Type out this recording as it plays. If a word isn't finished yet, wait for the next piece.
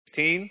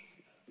16.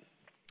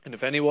 And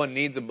if anyone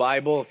needs a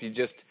Bible, if you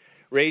just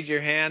raise your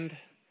hand,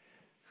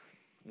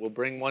 we'll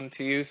bring one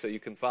to you so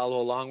you can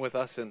follow along with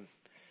us in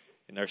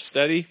our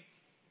study.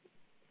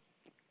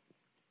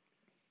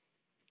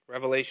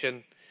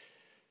 Revelation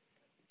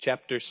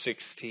chapter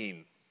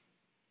 16.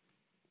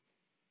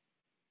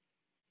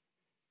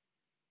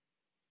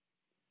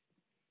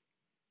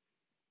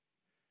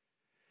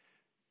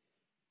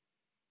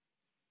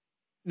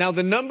 Now,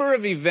 the number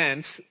of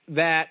events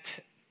that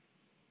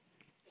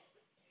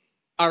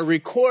are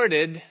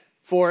recorded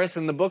for us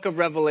in the book of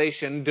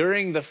Revelation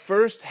during the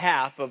first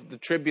half of the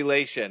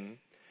tribulation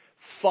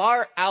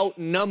far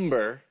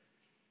outnumber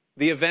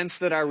the events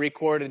that are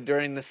recorded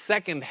during the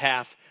second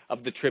half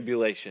of the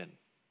tribulation.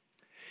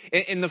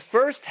 In the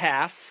first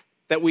half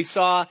that we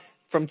saw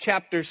from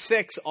chapter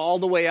 6 all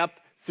the way up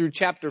through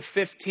chapter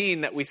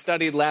 15 that we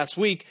studied last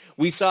week,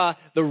 we saw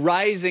the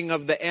rising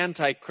of the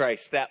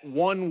Antichrist, that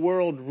one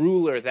world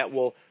ruler that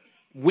will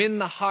win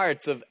the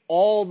hearts of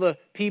all the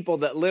people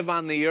that live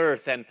on the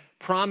earth and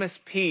promise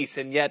peace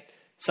and yet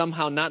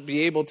somehow not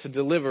be able to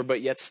deliver, but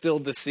yet still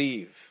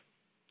deceive.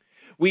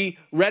 We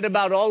read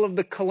about all of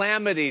the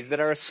calamities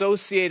that are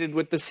associated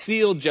with the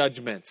seal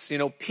judgments,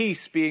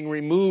 peace being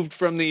removed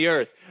from the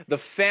earth, the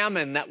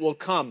famine that will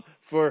come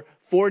for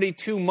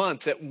 42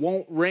 months, it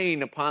won't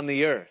rain upon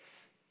the earth.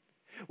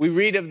 We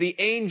read of the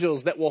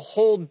angels that will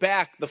hold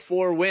back the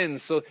four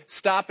winds, so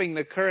stopping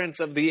the currents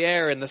of the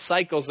air and the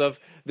cycles of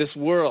this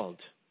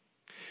world.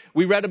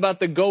 We read about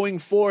the going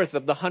forth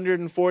of the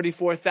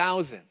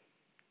 144,000.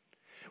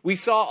 We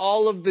saw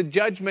all of the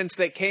judgments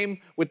that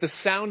came with the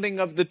sounding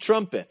of the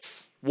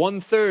trumpets.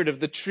 1/3 of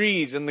the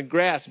trees and the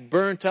grass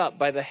burnt up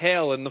by the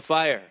hail and the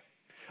fire.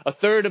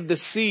 1/3 of the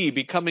sea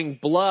becoming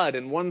blood,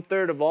 and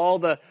 1/3 of all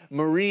the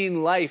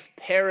marine life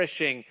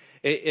perishing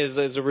is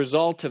as a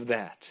result of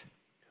that.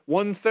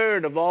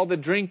 1/3 of all the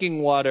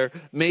drinking water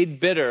made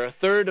bitter.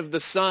 1/3 of the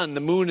sun, the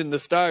moon, and the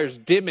stars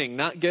dimming,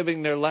 not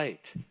giving their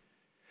light.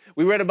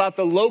 We read about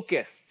the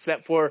locusts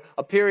that for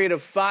a period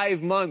of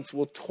 5 months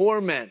will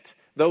torment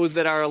those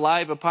that are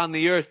alive upon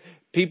the earth.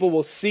 People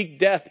will seek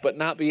death but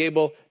not be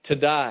able to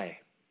die.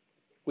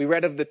 We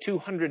read of the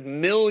 200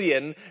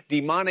 million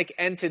demonic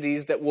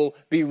entities that will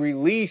be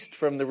released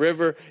from the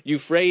river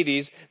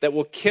Euphrates that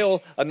will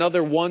kill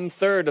another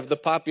 1/3 of the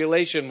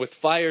population with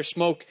fire,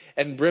 smoke,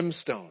 and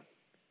brimstone.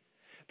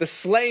 The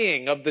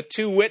slaying of the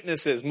 2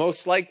 witnesses,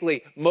 most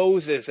likely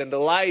Moses and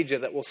Elijah,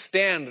 that will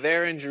stand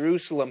there in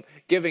Jerusalem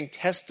giving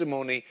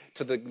testimony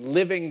to the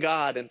living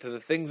God and to the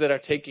things that are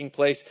taking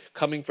place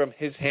coming from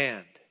his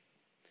hand.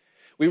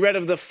 We read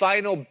of the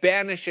final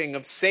banishing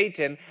of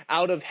Satan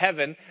out of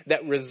heaven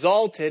that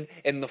resulted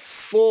in the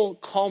full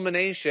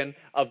culmination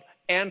of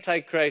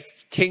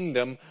Antichrist's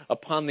kingdom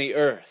upon the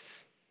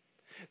earth.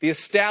 The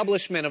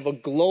establishment of a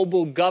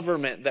global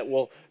government that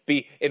will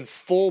be in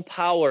full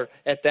power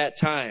at that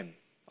time.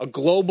 A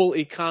global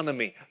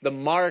economy, the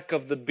mark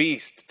of the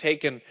beast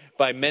taken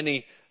by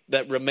many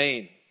that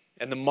remain,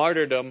 and the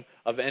martyrdom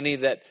of any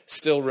that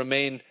still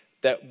remain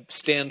that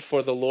stand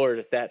for the Lord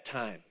at that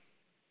time.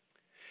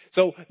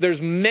 So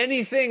there's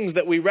many things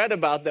that we read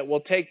about that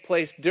will take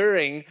place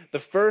during the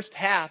first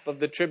half of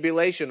the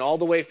tribulation, all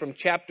the way from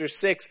chapter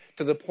 6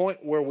 to the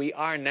point where we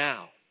are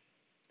now.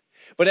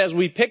 But as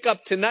we pick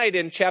up tonight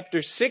in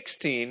chapter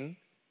 16,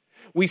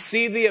 we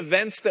see the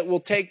events that will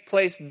take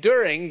place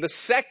during the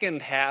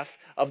second half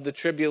of the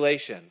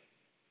tribulation.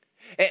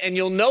 And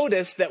you'll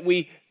notice that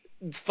we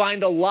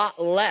find a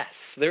lot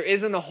less. There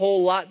isn't a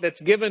whole lot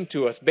that's given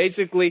to us.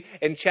 Basically,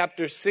 in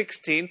chapter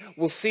 16,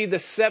 we'll see the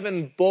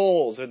 7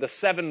 bowls or the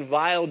 7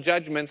 vial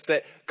judgments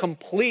that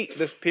complete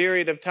this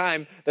period of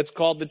time that's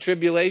called the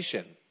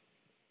tribulation.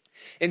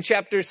 In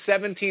chapters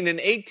 17 and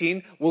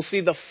 18, we'll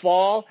see the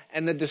fall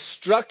and the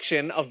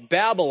destruction of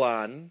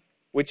Babylon,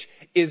 which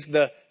is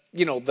the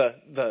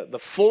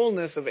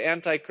fullness of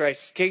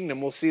Antichrist's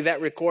kingdom. We'll see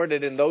that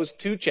recorded in those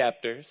 2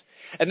 chapters.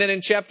 And then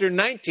in chapter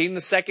 19,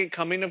 the second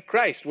coming of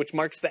Christ, which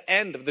marks the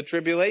end of the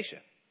tribulation.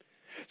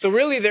 So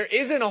really, there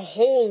isn't a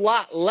whole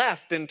lot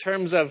left in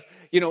terms of,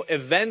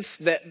 events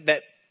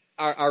that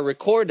are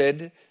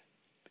recorded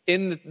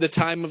in the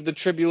time of the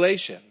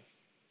tribulation.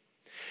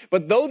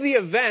 But though the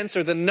events,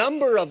 or the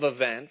number of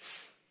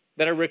events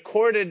that are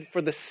recorded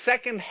for the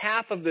second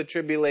half of the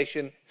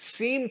tribulation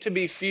seem to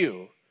be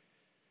few,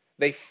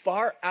 they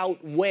far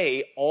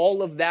outweigh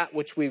all of that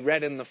which we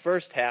read in the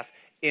first half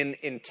in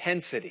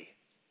intensity.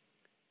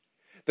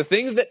 The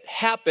things that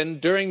happen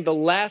during the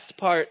last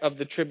part of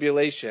the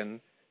tribulation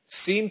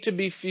seem to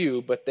be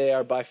few, but they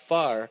are by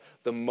far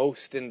the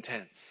most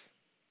intense.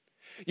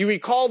 You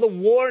recall the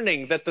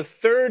warning that the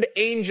 3rd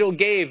angel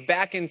gave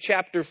back in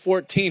chapter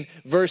 14,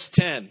 verse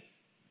 10.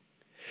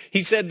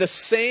 He said, the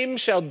same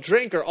shall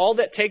drink, or all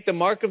that take the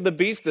mark of the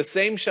beast, the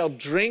same shall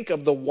drink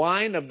of the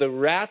wine of the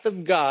wrath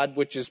of God,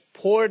 which is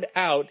poured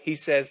out, he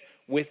says,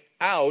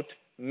 without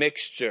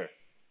mixture.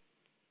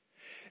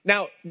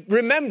 Now,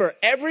 remember,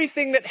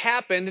 everything that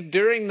happened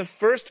during the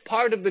first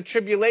part of the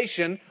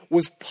tribulation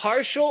was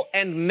partial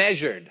and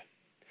measured.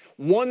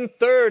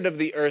 1/3 of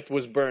the earth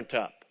was burnt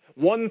up.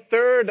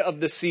 1/3 of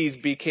the seas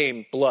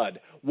became blood.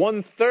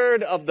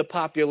 1/3 of the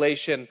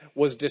population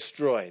was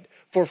destroyed.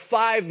 For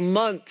 5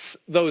 months,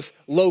 those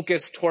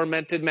locusts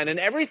tormented men. And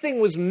everything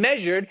was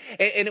measured,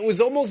 and it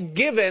was almost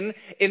given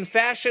in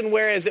fashion,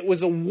 whereas it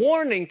was a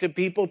warning to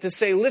people to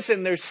say,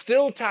 listen, there's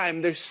still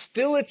time, there's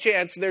still a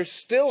chance, there's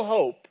still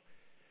hope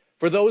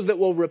for those that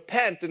will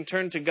repent and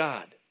turn to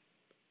God.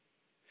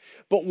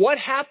 But what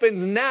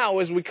happens now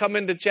as we come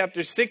into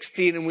chapter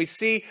 16 and we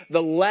see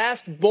the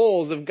last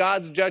bowls of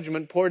God's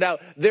judgment poured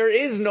out? There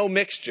is no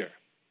mixture.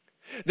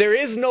 There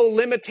is no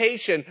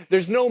limitation.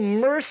 There's no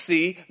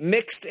mercy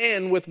mixed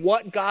in with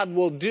what God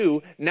will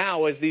do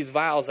now as these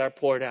vials are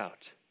poured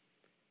out.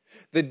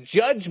 The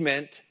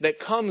judgment that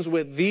comes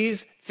with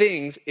these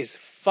things is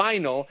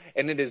final,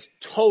 and it is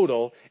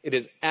total. It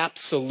is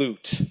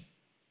absolute.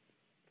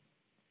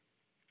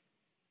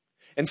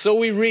 And so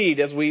we read,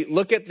 as we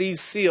look at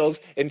these seals,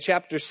 in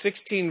chapter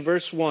 16,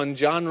 verse 1,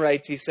 John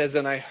writes, he says,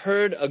 "And I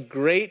heard a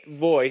great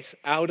voice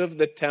out of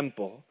the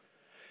temple,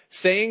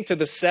 saying to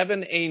the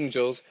 7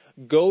 angels,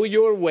 'Go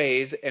your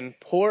ways and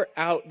pour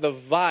out the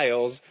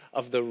vials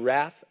of the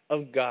wrath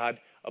of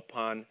God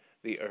upon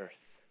the earth.'"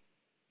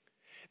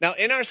 Now,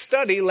 in our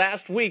study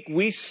last week,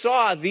 we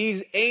saw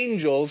these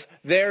angels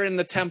there in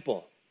the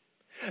temple.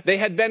 They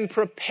had been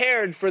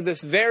prepared for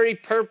this very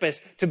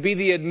purpose, to be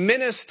the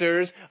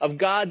administrators of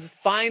God's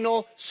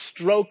final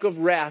stroke of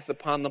wrath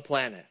upon the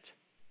planet.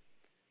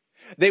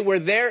 They were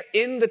there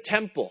in the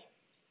temple.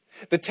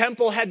 The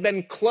temple had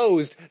been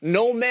closed.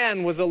 No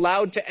man was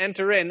allowed to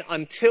enter in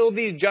until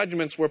these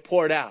judgments were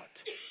poured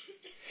out.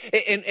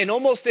 And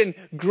almost in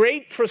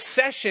great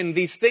procession,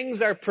 these things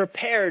are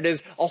prepared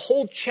as a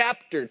whole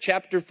chapter,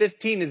 chapter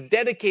 15, is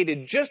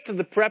dedicated just to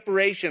the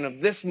preparation of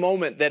this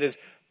moment that is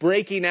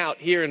breaking out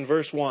here in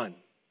verse 1.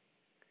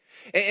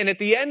 And at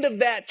the end of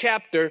that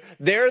chapter,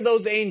 there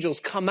those angels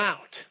come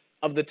out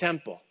of the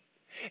temple.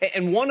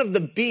 And one of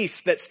the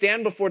beasts that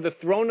stand before the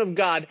throne of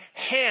God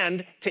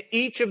hand to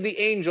each of the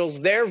angels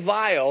their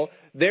vial,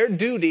 their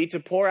duty to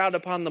pour out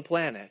upon the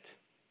planet.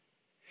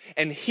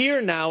 And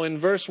here now in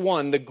verse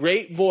 1, the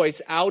great voice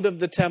out of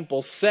the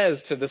temple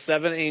says to the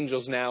 7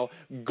 angels now,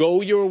 "Go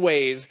your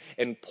ways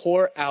and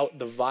pour out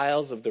the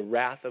vials of the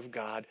wrath of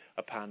God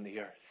upon the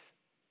earth."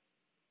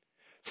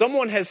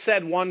 Someone has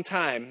said one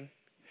time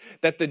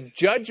that the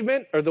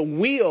judgment, or the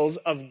wheels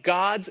of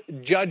God's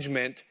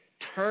judgment,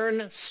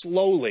 turn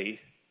slowly,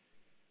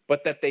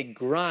 but that they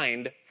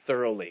grind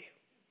thoroughly.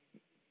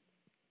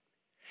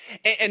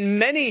 And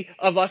many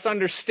of us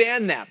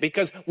understand that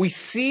because we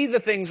see the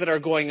things that are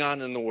going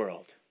on in the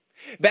world.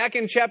 Back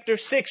in chapter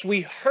 6,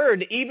 we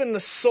heard even the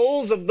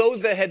souls of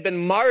those that had been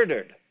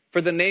martyred for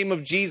the name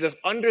of Jesus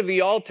under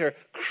the altar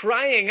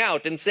crying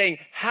out and saying,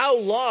 "How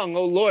long,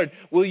 O Lord,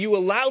 will you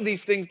allow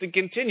these things to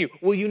continue?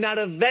 Will you not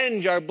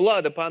avenge our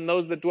blood upon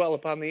those that dwell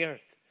upon the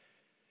earth?"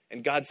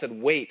 And God said,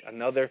 wait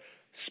another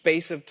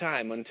space of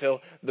time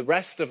until the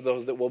rest of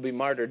those that will be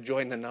martyred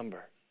join the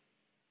number.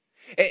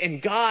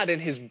 And God, in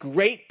his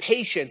great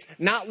patience,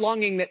 not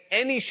longing that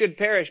any should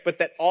perish, but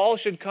that all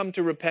should come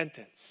to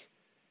repentance,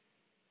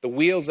 the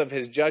wheels of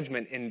his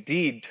judgment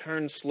indeed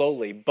turn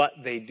slowly,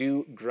 but they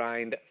do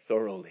grind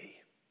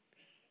thoroughly.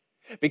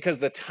 Because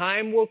the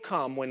time will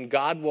come when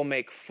God will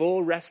make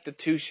full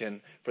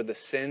restitution for the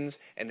sins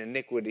and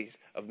iniquities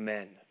of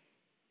men.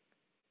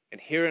 And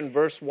here in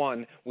verse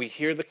 1, we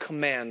hear the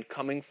command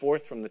coming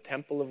forth from the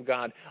temple of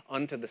God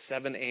unto the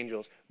 7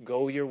 angels,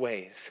 "Go your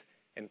ways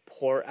and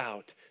pour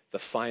out the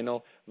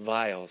final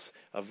vials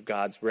of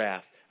God's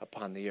wrath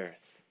upon the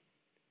earth."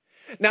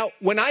 Now,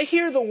 when I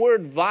hear the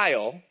word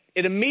vial,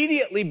 it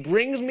immediately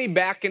brings me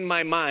back in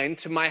my mind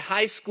to my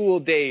high school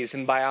days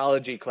in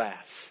biology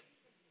class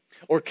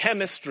or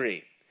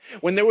chemistry,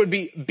 when there would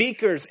be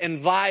beakers and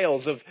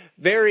vials of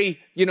very,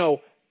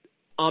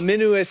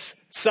 ominous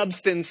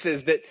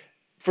substances that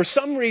for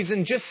some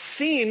reason just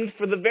seemed,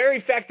 for the very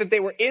fact that they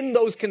were in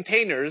those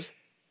containers,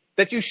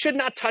 that you should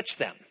not touch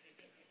them.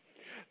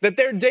 That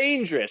they're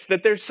dangerous,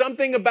 that there's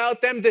something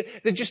about them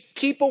that just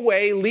keep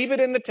away, leave it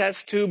in the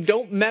test tube,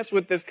 don't mess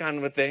with this kind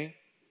of a thing.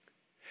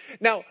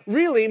 Now,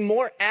 really,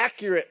 more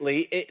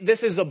accurately,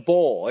 this is a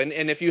bowl.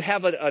 And if you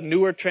have a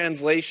newer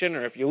translation,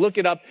 or if you look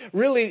it up,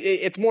 really,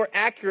 it's more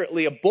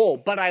accurately a bowl.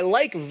 But I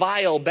like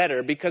vial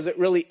better because it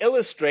really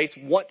illustrates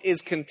what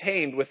is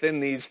contained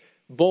within these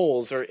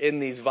bowls or in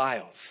these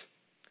vials.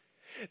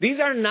 These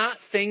are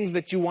not things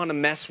that you want to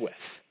mess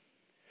with.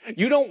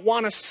 You don't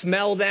want to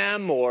smell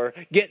them or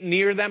get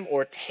near them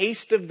or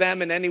taste of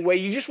them in any way.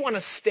 You just want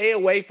to stay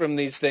away from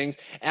these things,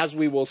 as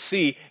we will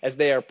see as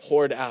they are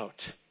poured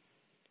out.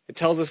 It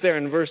tells us there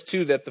in verse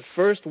 2 that the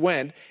first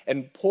went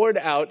and poured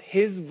out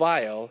his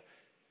vial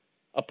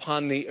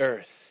upon the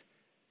earth.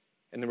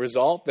 And the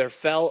result, there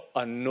fell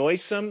a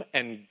noisome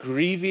and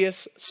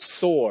grievous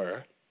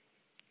sore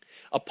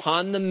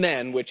upon the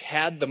men which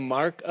had the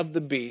mark of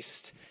the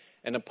beast,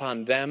 and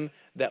upon them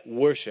that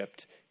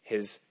worshipped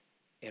his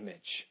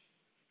image.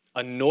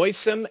 A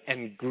noisome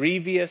and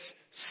grievous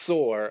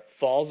sore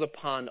falls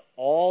upon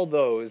all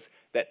those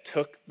that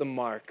took the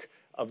mark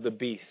of the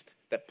beast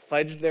that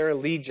pledged their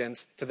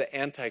allegiance to the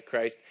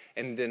Antichrist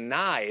and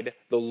denied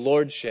the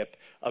lordship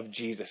of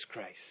Jesus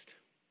Christ.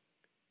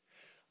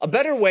 A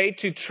better way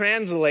to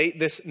translate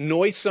this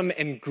noisome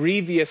and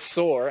grievous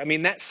sore, I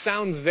mean, that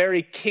sounds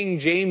very King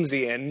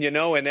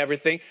Jamesian, and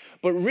everything,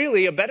 but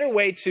really a better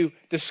way to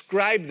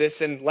describe this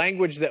in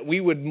language that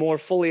we would more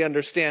fully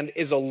understand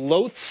is a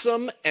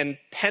loathsome and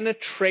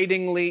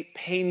penetratingly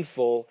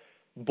painful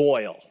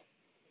boil.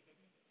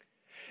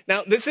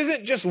 Now, this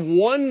isn't just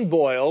one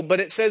boil, but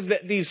it says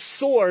that these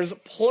sores,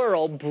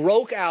 plural,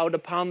 broke out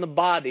upon the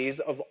bodies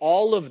of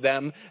all of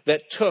them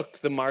that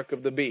took the mark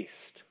of the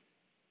beast.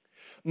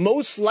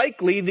 Most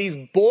likely, these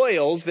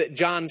boils that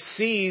John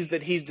sees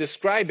that he's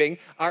describing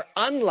are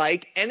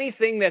unlike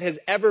anything that has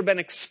ever been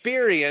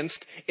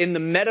experienced in the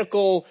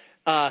medical,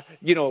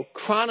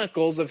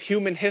 chronicles of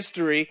human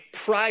history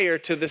prior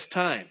to this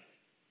time.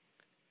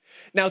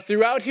 Now,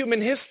 throughout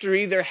human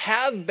history, there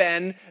have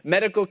been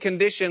medical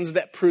conditions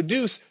that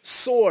produce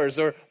sores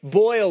or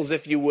boils,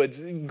 if you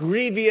would,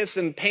 grievous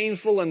and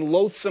painful and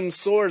loathsome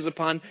sores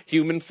upon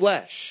human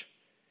flesh.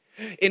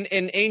 In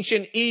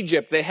ancient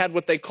Egypt, they had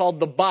what they called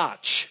the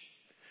botch.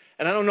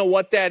 And I don't know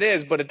what that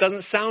is, but it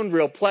doesn't sound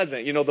real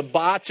pleasant. The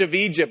botch of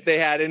Egypt they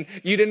had, and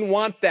you didn't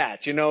want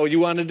that. You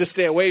wanted to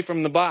stay away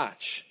from the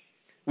botch.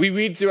 We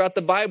read throughout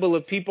the Bible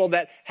of people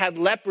that had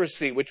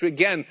leprosy, which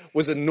again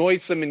was a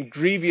noisome and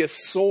grievous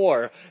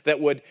sore that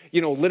would,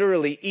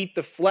 literally eat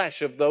the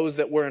flesh of those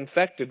that were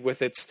infected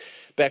with its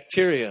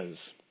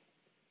bacterias.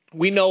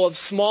 We know of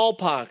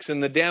smallpox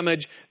and the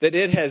damage that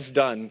it has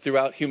done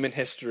throughout human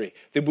history.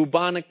 The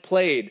bubonic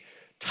plague,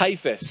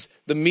 typhus,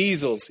 the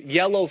measles,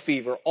 yellow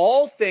fever,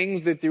 all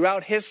things that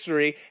throughout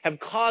history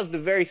have caused a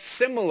very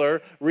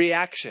similar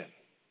reaction.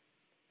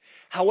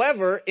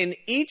 However, in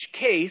each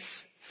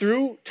case,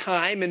 through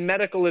time and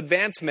medical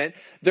advancement,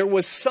 there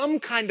was some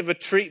kind of a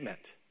treatment.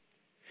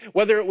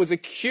 Whether it was a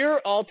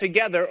cure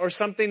altogether or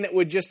something that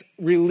would just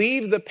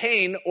relieve the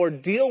pain or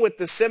deal with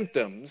the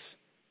symptoms,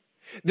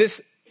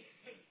 this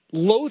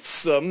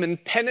loathsome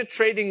and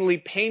penetratingly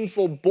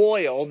painful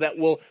boil that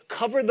will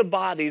cover the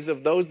bodies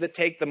of those that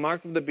take the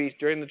mark of the beast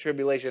during the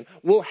tribulation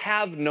will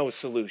have no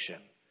solution.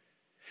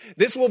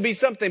 This will be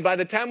something, by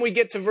the time we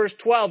get to verse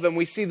 12 and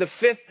we see the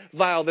fifth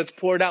vial that's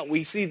poured out,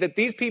 we see that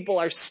these people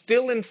are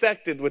still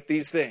infected with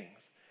these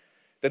things.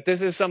 That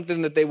this is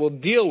something that they will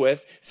deal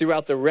with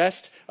throughout the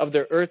rest of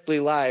their earthly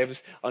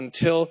lives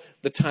until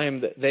the time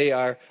that they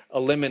are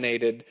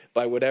eliminated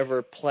by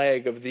whatever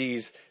plague of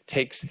these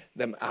takes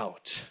them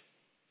out.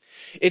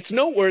 It's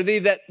noteworthy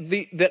that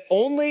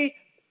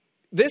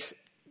this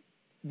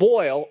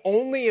boil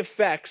only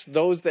affects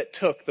those that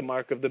took the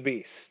mark of the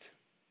beast.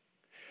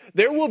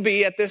 There will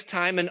be at this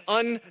time an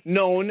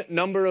unknown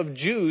number of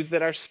Jews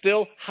that are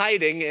still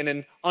hiding in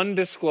an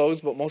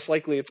undisclosed, but most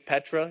likely it's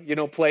Petra,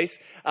 place,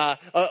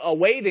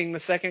 awaiting the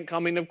second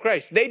coming of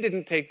Christ. They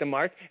didn't take the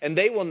mark, and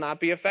they will not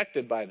be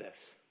affected by this.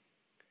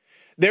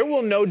 There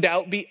will no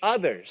doubt be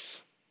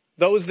others,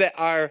 those that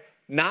are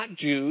not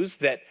Jews,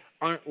 that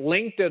aren't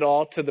linked at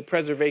all to the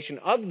preservation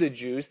of the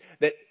Jews,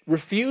 that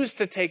refuse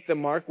to take the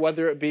mark,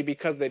 whether it be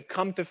because they've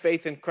come to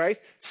faith in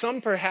Christ,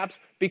 some perhaps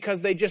because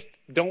they just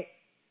don't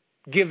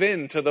give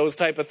in to those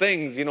type of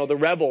things, the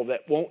rebel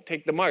that won't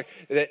take the mark,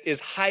 that is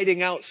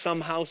hiding out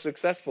somehow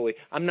successfully.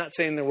 I'm not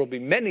saying there will be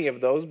many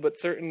of those, but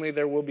certainly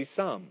there will be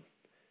some.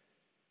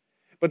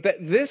 But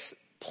that this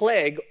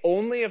plague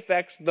only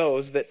affects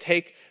those that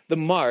take the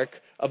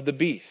mark of the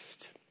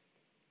beast.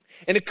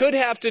 And it could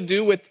have to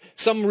do with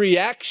some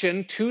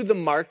reaction to the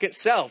mark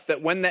itself,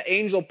 that when the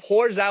angel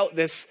pours out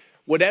this,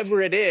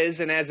 whatever it is,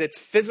 and as its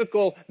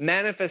physical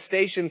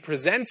manifestation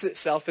presents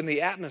itself in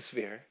the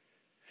atmosphere,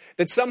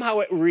 that somehow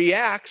it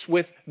reacts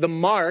with the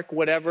mark,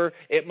 whatever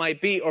it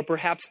might be, or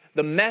perhaps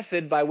the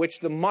method by which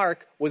the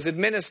mark was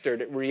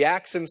administered. It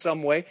reacts in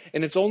some way,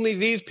 and it's only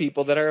these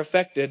people that are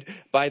affected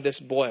by this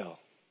boil.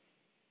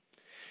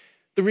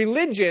 The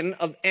religion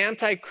of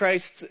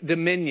Antichrist's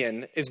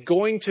dominion is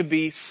going to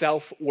be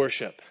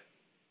self-worship.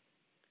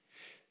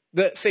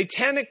 The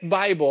Satanic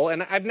Bible,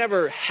 and I've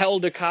never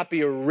held a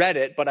copy or read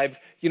it, but I've,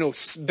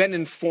 been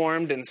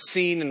informed and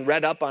seen and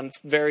read up on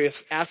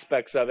various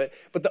aspects of it.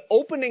 But the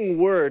opening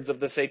words of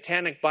the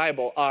Satanic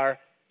Bible are,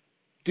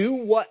 "Do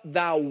what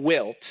thou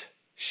wilt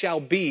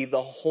shall be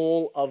the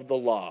whole of the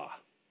law."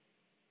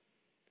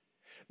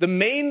 The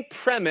main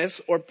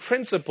premise or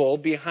principle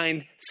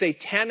behind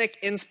satanic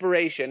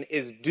inspiration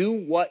is do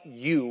what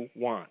you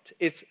want.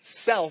 It's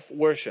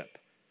self-worship.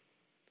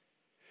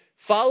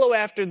 Follow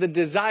after the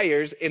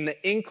desires and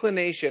the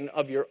inclination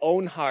of your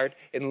own heart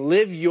and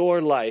live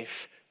your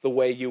life the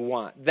way you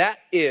want. That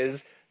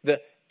is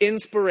the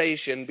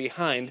inspiration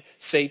behind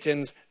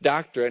Satan's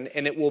doctrine,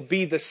 and it will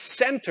be the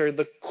center,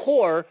 the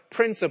core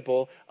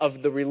principle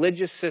of the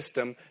religious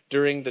system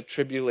during the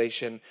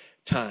tribulation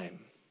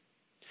time.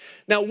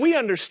 Now, we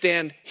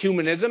understand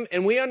humanism,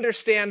 and we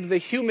understand the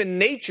human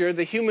nature,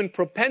 the human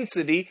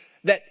propensity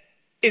that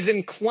is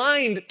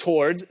inclined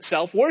towards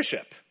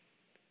self-worship.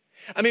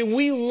 I mean,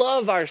 we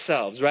love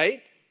ourselves,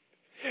 right?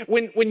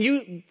 When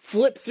you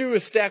flip through a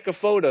stack of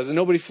photos, and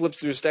nobody flips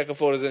through a stack of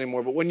photos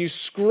anymore, but when you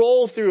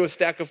scroll through a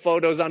stack of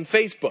photos on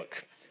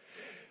Facebook,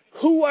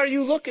 who are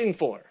you looking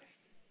for?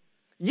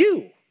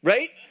 You,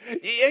 right?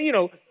 You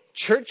know,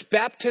 church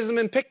baptism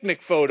and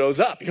picnic photos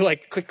up. You're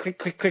like, click, click,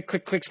 click, click,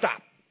 click, click,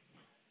 stop.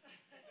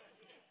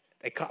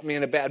 They caught me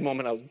in a bad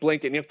moment. I was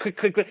blinking. You know, click,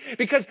 click, click.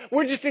 Because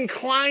we're just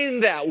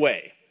inclined that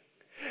way.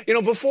 You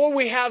know, before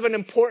we have an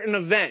important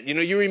event, you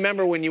know, you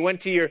remember when you went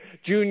to your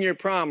junior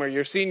prom or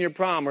your senior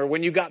prom or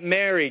when you got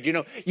married, you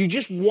know, you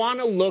just want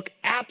to look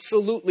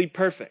absolutely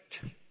perfect.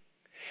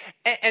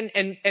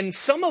 And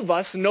some of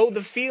us know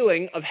the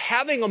feeling of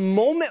having a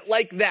moment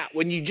like that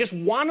when you just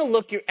want to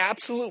look your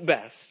absolute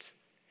best.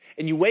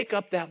 And you wake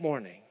up that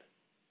morning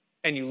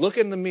and you look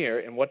in the mirror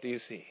and what do you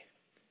see?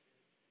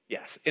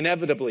 Yes,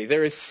 inevitably,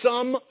 there is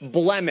some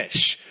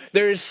blemish.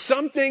 There is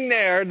something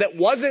there that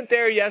wasn't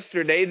there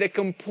yesterday that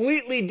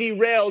completely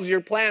derails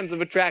your plans of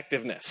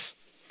attractiveness.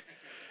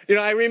 You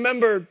know, I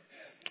remember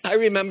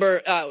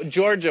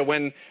Georgia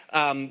when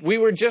we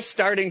were just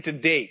starting to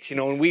date, you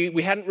know, and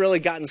we hadn't really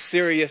gotten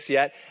serious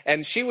yet.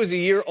 And she was a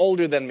year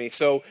older than me.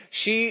 So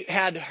she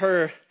had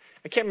her,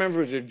 I can't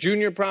remember if it was a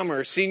junior prom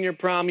or a senior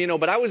prom, you know,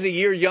 but I was a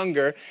year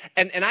younger.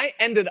 And I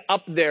ended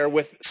up there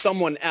with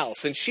someone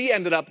else. And she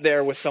ended up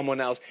there with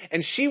someone else.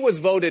 And she was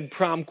voted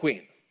prom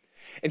queen.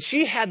 And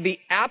she had the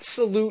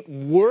absolute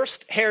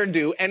worst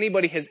hairdo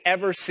anybody has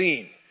ever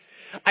seen.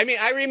 I mean,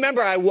 I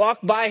remember I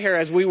walked by her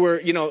as we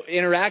were, you know,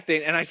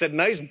 interacting, and I said,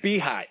 nice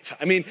beehive.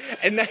 I mean,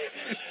 and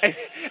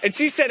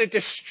she said it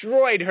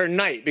destroyed her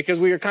night because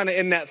we were kind of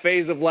in that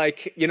phase of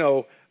like, you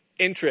know,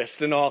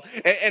 interest and all.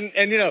 And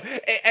you know,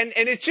 and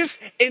it's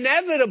just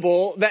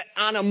inevitable that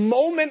on a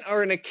moment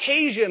or an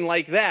occasion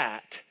like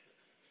that,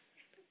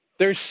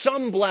 there's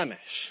some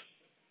blemish.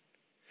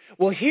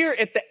 Well, here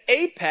at the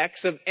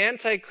apex of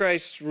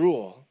Antichrist's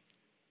rule,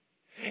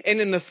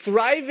 and in the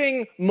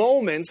thriving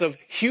moments of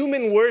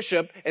human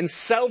worship and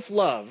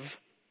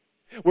self-love,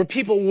 where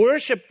people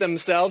worship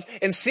themselves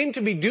and seem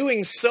to be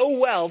doing so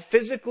well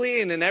physically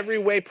and in every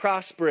way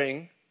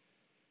prospering,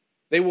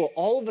 they will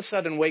all of a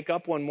sudden wake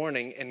up one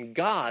morning and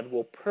God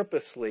will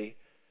purposely,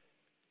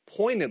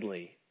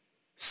 pointedly,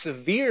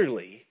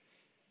 severely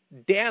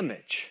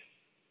damage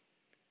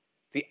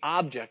the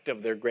object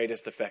of their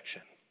greatest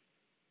affection.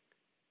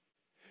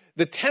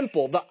 The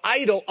temple, the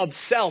idol of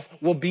self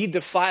will be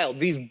defiled.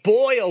 These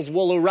boils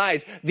will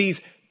arise.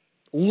 These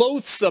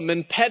loathsome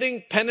and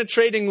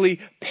penetratingly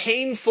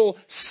painful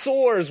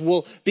sores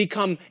will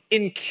become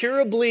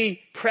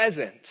incurably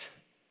present.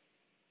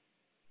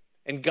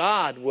 And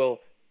God will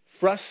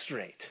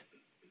frustrate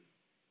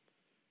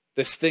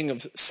this thing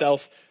of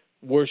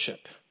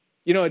self-worship.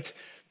 You know,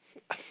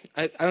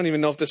 I don't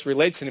even know if this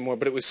relates anymore,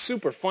 but it was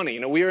super funny.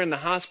 You know, we were in the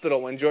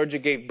hospital when Georgia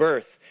gave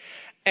birth.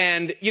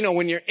 And, you know,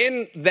 when you're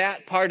in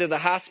that part of the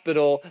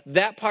hospital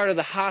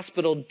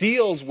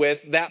deals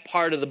with that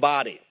part of the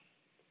body.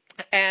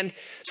 And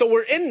so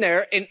we're in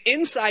there, and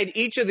inside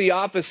each of the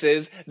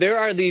offices, there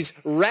are these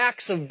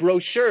racks of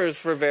brochures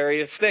for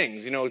various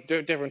things. You know,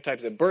 different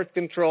types of birth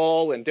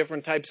control and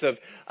different types of,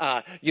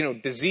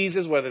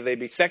 diseases, whether they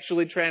be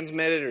sexually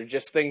transmitted or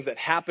just things that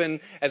happen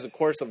as a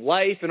course of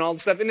life and all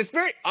this stuff. And it's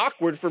very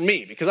awkward for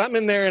me because I'm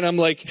in there and I'm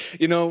like,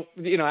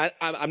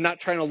 I'm not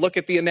trying to look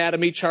at the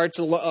anatomy charts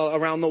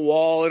around the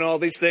wall and all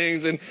these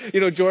things. And,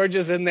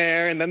 Georgia's in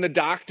there, and then the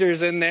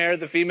doctor's in there,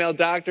 the female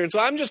doctor. And so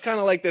I'm just kind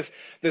of like this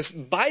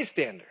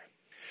bystander.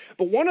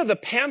 But one of the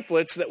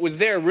pamphlets that was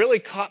there really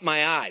caught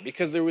my eye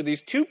because there were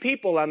these two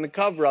people on the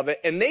cover of it,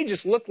 and they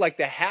just looked like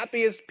the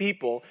happiest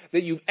people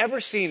that you've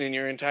ever seen in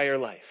your entire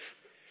life.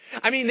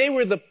 I mean, they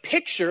were the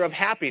picture of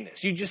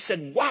happiness. You just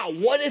said, wow,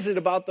 what is it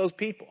about those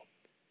people?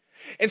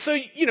 And so,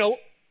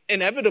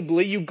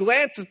 inevitably, you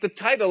glance at the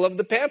title of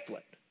the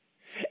pamphlet.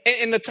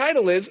 And the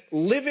title is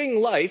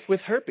Living Life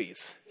with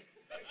Herpes.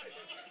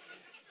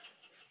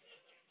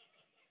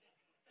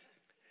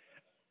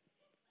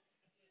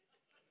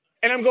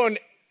 And I'm going,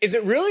 is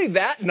it really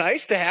that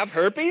nice to have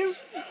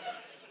herpes?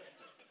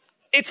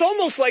 It's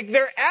almost like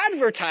they're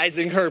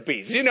advertising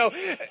herpes.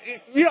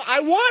 I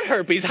want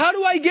herpes. How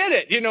do I get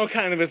it?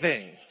 Kind of a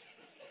thing.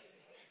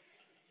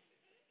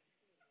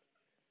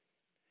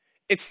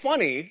 It's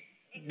funny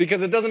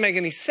because it doesn't make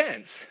any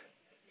sense.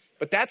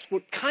 But that's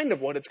what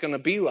it's going to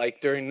be like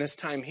during this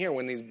time here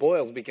when these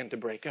boils begin to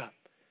break up.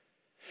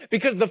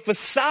 Because the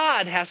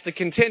facade has to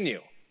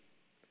continue.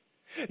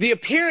 The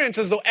appearance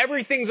as though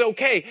everything's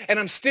okay and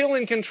I'm still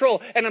in control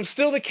and I'm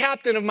still the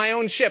captain of my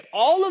own ship.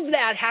 All of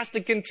that has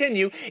to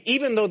continue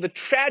even though the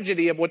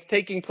tragedy of what's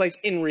taking place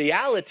in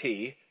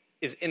reality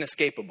is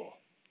inescapable.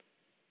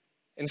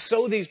 And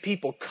so these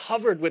people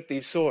covered with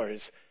these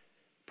sores,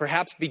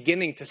 perhaps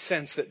beginning to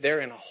sense that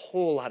they're in a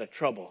whole lot of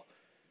trouble,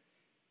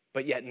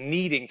 but yet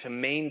needing to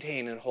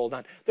maintain and hold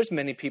on. There's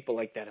many people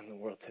like that in the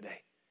world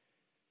today.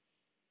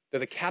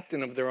 They're the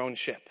captain of their own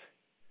ship.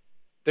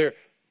 They're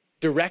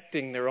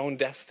directing their own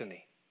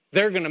destiny.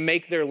 They're going to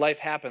make their life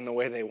happen the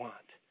way they want.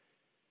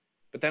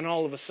 But then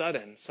all of a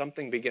sudden,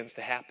 something begins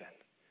to happen.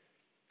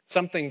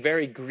 Something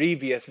very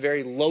grievous,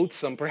 very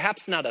loathsome,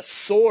 perhaps not a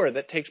sore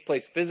that takes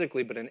place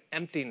physically, but an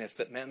emptiness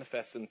that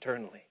manifests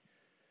internally.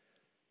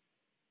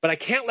 But I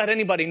can't let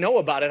anybody know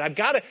about it. I've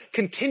got to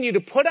continue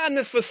to put on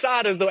this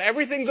facade as though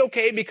everything's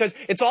okay because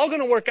it's all going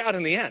to work out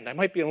in the end. I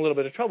might be in a little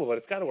bit of trouble, but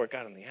it's got to work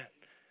out in the end.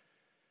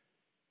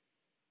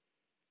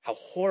 How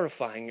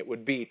horrifying it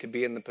would be to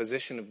be in the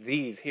position of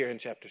these here in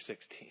chapter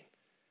 16,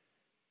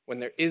 when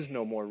there is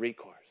no more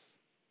recourse.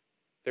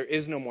 There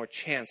is no more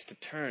chance to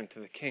turn to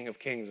the King of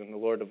Kings and the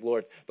Lord of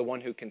Lords, the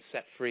one who can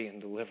set free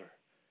and deliver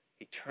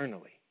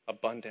eternally,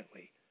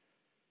 abundantly.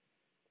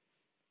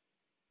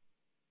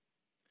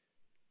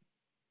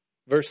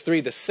 Verse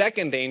 3, the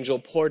second angel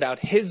poured out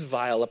his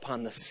vial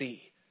upon the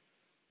sea,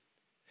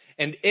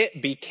 and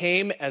it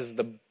became as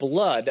the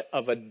blood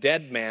of a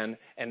dead man,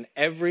 and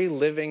every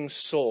living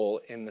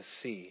soul in the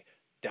sea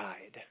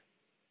died.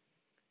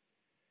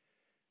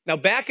 Now,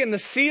 back in the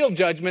seal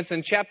judgments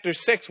in chapter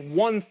 6,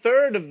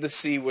 1/3 of the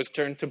sea was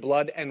turned to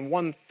blood and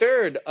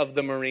 1/3 of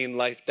the marine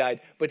life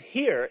died. But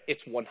here,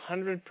 it's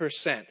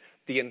 100%.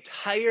 The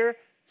entire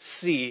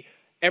sea,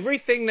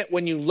 everything that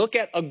when you look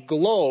at a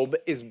globe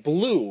is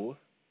blue,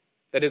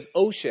 that is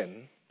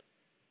ocean,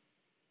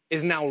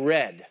 is now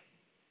red.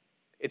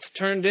 It's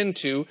turned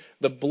into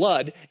the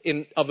blood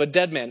of a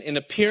dead man in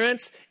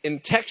appearance,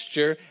 in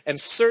texture, and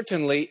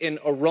certainly in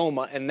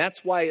aroma. And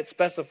that's why it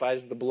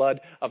specifies the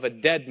blood of a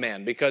dead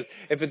man. Because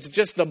if it's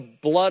just the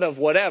blood of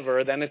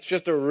whatever, then it's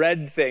just a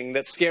red thing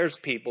that scares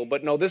people.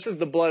 But no, this is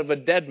the blood of a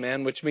dead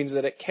man, which means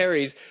that it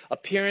carries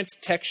appearance,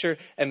 texture,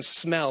 and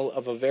smell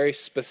of a very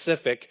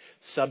specific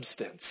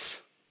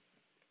substance.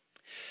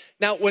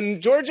 Now, when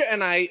Georgia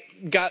and I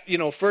got,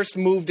 first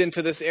moved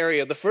into this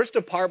area, the first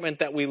apartment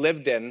that we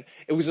lived in,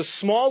 it was a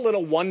small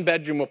little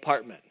one-bedroom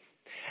apartment.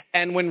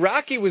 And when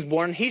Rocky was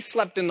born, he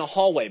slept in the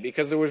hallway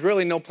because there was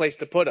really no place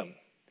to put him.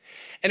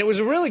 And it was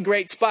a really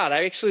great spot.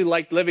 I actually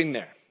liked living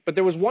there. But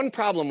there was one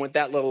problem with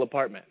that little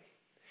apartment,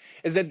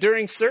 is that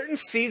during certain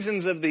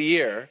seasons of the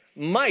year,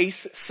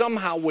 mice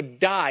somehow would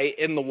die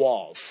in the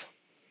walls.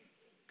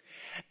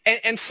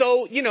 And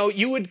so,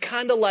 you would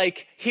kind of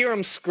hear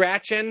them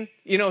scratching,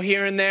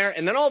 here and there.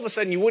 And then all of a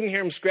sudden you wouldn't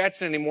hear them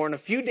scratching anymore. And a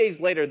few days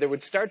later, there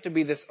would start to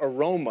be this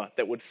aroma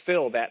that would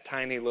fill that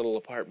tiny little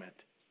apartment.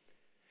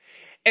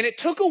 And it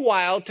took a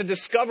while to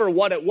discover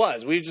what it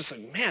was. We were just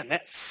like, man,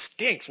 that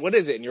stinks. What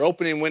is it? And you're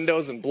opening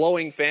windows and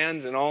blowing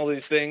fans and all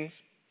these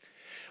things.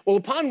 Well,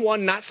 upon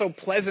one not so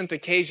pleasant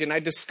occasion, I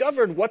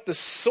discovered what the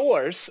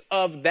source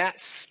of that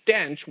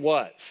stench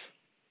was.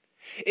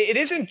 It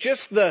isn't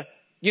just the,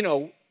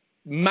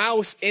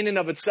 mouse in and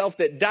of itself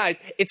that dies.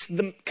 It's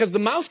because the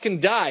mouse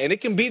can die and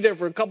it can be there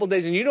for a couple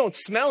days and you don't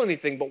smell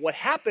anything. But what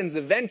happens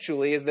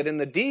eventually is that in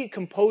the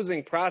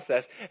decomposing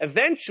process,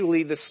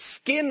 eventually the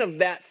skin of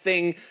that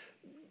thing,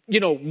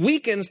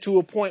 weakens to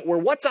a point where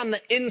what's on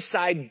the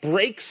inside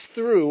breaks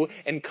through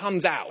and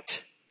comes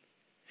out.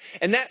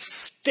 And that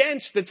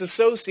stench that's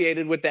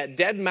associated with that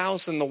dead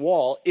mouse in the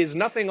wall is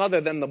nothing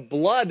other than the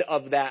blood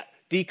of that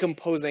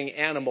decomposing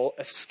animal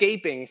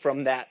escaping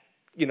from that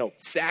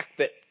sack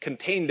that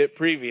contained it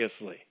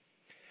previously.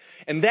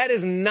 And that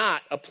is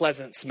not a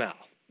pleasant smell.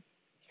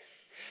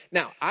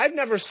 Now, I've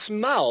never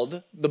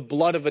smelled the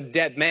blood of a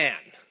dead man,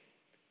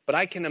 but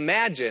I can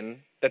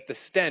imagine that the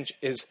stench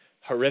is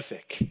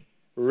horrific,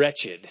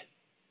 wretched.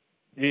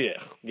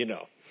 Yeah,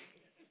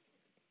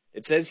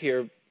 It says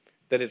here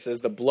that it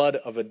says the blood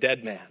of a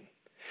dead man.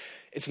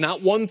 It's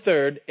not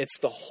 1/3, it's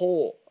the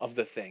whole of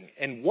the thing.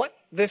 And what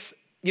this,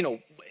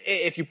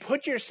 if you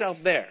put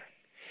yourself there,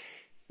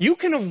 you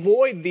can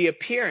avoid the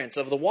appearance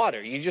of the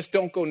water. You just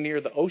don't go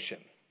near the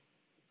ocean.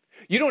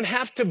 You don't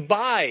have to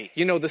buy,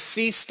 the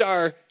Sea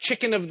Star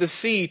chicken of the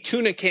sea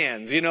tuna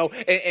cans,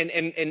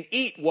 and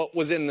eat what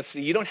was in the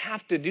sea. You don't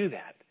have to do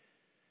that.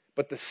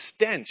 But the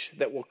stench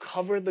that will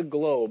cover the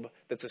globe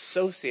that's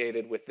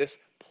associated with this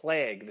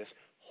plague, this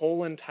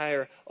whole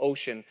entire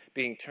ocean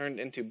being turned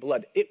into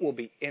blood, it will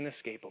be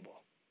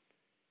inescapable.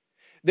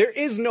 There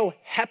is no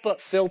HEPA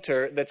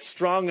filter that's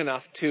strong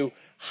enough to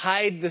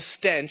hide the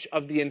stench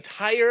of the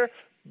entire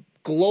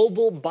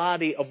global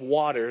body of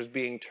waters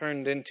being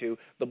turned into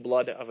the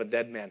blood of a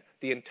dead man.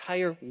 The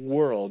entire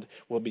world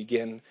will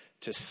begin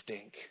to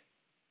stink.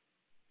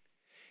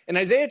 In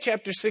Isaiah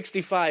chapter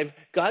 65,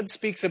 God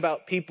speaks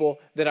about people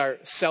that are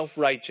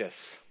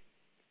self-righteous.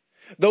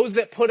 Those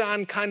that put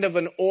on kind of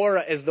an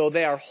aura as though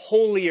they are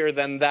holier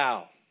than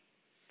thou.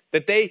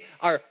 That they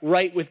are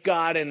right with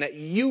God and that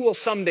you will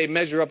someday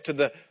measure up to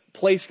the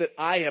place that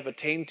I have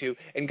attained to.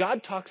 And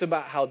God talks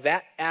about how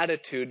that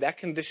attitude, that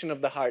condition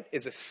of the heart,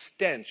 is a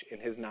stench in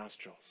his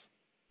nostrils.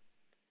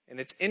 And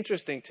it's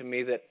interesting to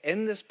me that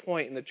in this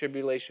point in the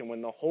tribulation,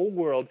 when the whole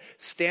world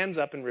stands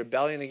up in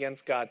rebellion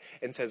against God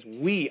and says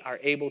we are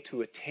able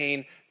to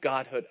attain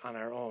godhood on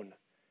our own,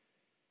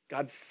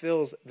 God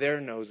fills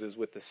their noses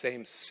with the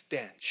same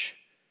stench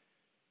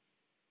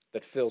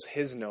that fills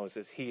his nose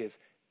as he is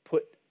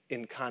put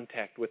in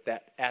contact with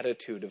that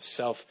attitude of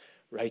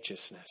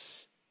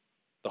self-righteousness.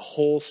 The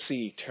whole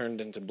sea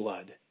turned into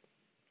blood.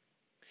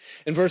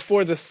 In verse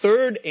 4, the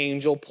third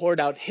angel poured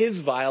out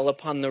his vial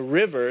upon the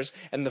rivers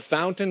and the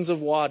fountains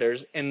of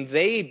waters, and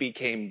they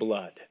became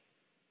blood.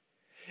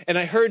 And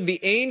I heard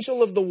the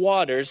angel of the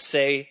waters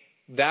say,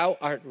 Thou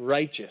art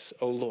righteous,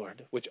 O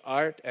Lord, which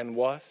art and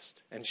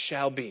wast and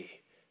shall be,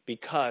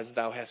 because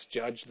thou hast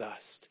judged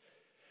thus.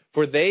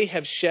 For they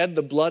have shed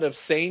the blood of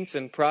saints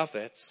and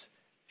prophets,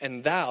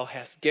 and thou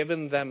hast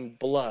given them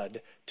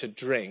blood to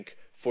drink,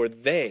 for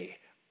they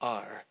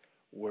are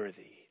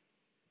worthy.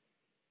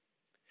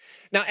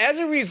 Now, as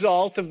a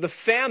result of the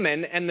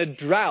famine and the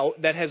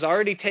drought that has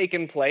already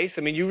taken place,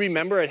 I mean, you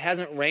remember it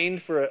hasn't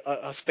rained for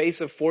a space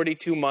of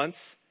 42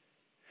 months,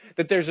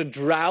 that there's a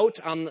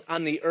drought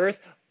on the earth.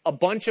 A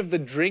bunch of the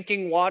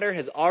drinking water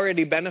has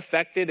already been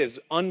affected,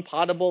 is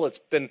unpotable. It's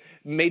been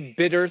made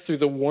bitter through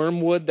the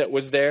wormwood that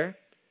was there.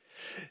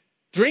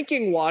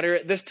 Drinking water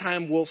at this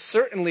time will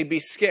certainly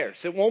be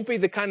scarce. It won't be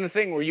the kind of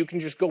thing where you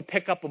can just go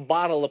pick up a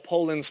bottle of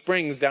Poland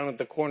Springs down at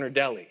the corner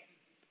deli.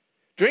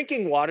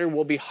 Drinking water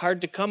will be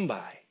hard to come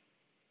by.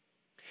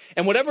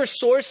 And whatever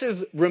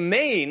sources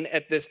remain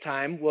at this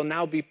time will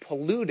now be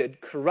polluted,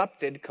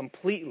 corrupted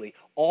completely.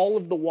 All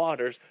of the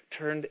waters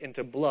turned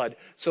into blood,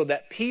 so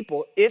that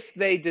people, if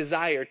they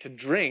desire to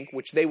drink,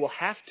 which they will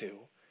have to,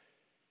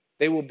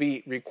 they will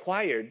be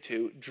required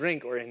to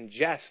drink or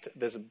ingest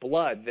this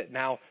blood that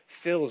now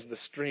fills the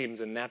streams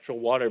and natural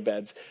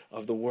waterbeds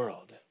of the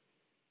world.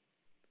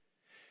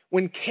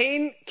 When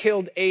Cain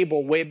killed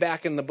Abel way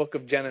back in the book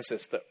of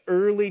Genesis, the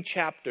early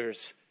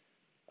chapters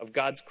of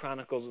God's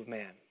Chronicles of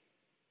Man,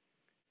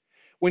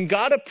 when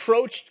God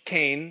approached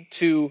Cain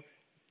to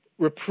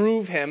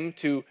reprove him,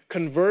 to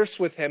converse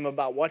with him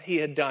about what he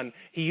had done,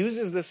 he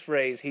uses this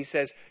phrase. He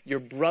says, Your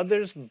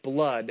brother's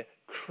blood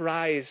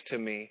cries to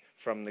me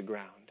from the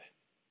ground.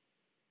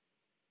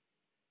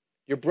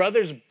 Your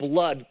brother's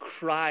blood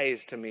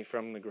cries to me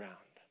from the ground.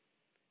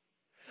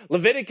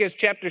 Leviticus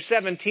chapter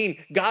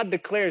 17, God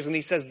declares, and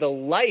he says, the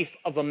life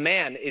of a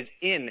man is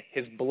in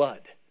his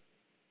blood.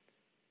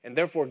 And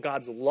therefore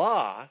God's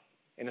law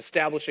in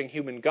establishing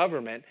human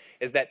government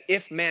is that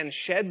if man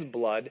sheds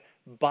blood,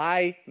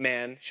 by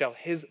man shall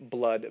his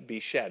blood be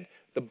shed.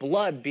 The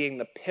blood being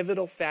the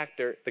pivotal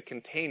factor, the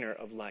container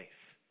of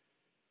life.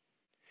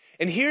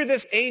 And here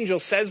this angel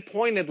says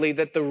pointedly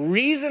that the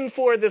reason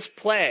for this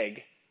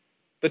plague,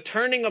 the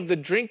turning of the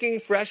drinking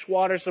fresh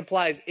water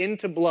supplies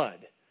into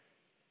blood,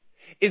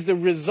 is the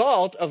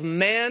result of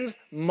man's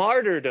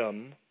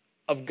martyrdom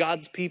of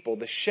God's people,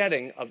 the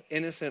shedding of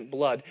innocent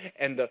blood.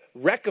 And the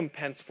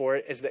recompense for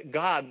it is that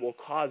God will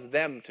cause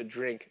them to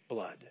drink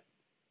blood.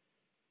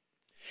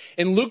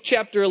 In Luke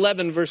chapter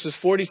 11, verses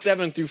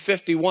 47 through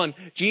 51,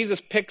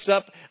 Jesus picks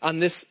up on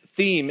this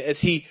theme as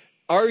he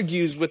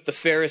argues with the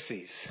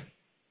Pharisees.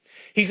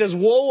 He says,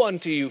 Woe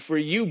unto you, for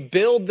you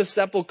build the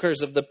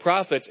sepulchres of the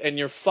prophets, and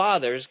your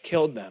fathers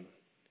killed them.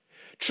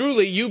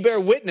 Truly, you bear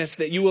witness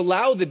that you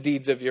allow the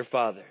deeds of your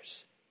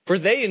fathers. For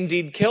they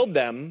indeed killed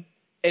them,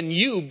 and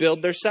you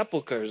build their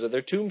sepulchres or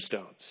their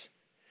tombstones.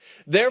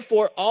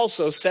 Therefore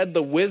also said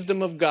the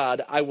wisdom of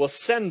God, I will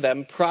send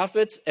them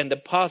prophets and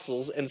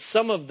apostles, and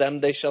some of them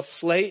they shall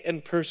slay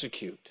and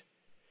persecute,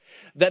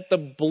 that the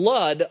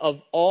blood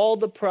of all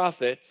the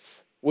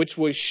prophets which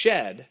was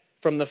shed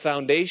from the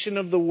foundation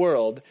of the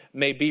world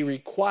may be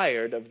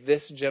required of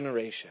this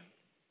generation.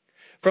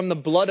 From the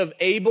blood of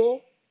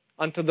Abel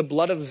unto the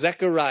blood of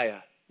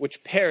Zechariah,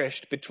 which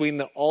perished between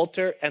the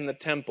altar and the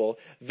temple,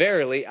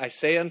 verily I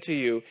say unto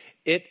you,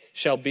 it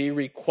shall be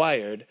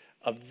required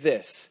of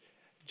this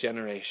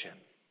generation.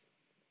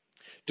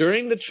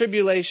 During the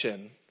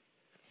tribulation,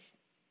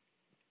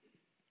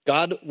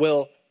 God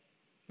will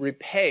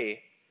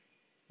repay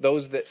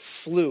those that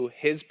slew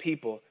his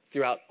people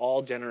throughout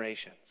all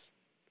generations.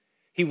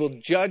 He will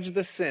judge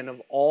the sin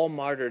of all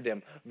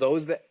martyrdom,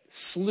 those that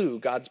slew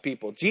God's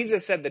people.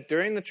 Jesus said that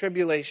during the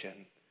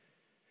tribulation,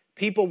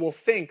 people will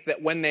think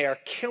that when they are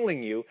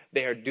killing you,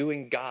 they are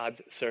doing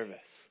God's service.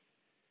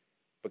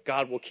 But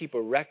God will keep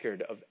a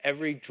record of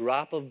every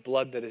drop of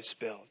blood that is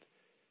spilled,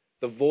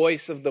 the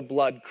voice of the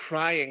blood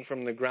crying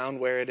from the ground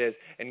where it is,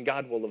 and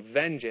God will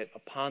avenge it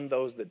upon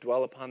those that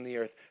dwell upon the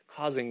earth,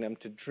 causing them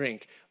to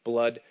drink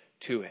blood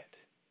to it.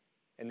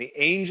 And the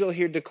angel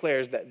here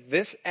declares that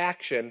this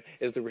action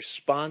is the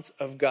response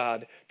of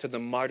God to the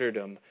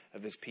martyrdom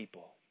of his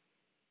people.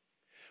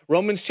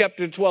 Romans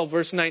chapter 12,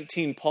 verse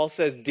 19, Paul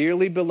says,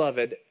 Dearly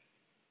beloved,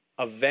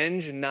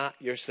 avenge not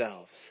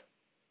yourselves,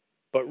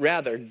 but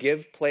rather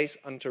give place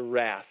unto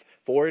wrath.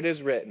 For it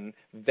is written,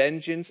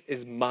 Vengeance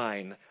is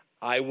mine,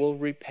 I will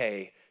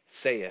repay,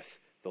 saith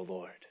the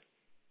Lord.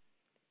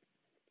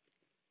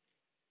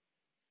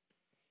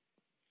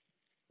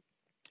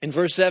 In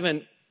verse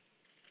 7,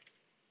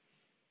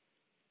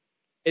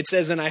 it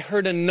says, And I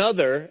heard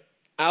another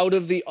out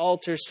of the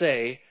altar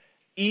say,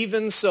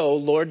 Even so,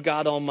 Lord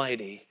God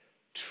Almighty,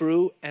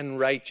 true and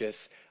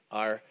righteous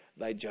are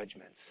thy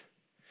judgments.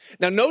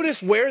 Now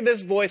notice where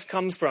this voice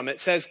comes from. It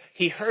says,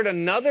 he heard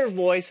another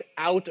voice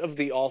out of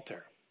the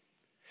altar.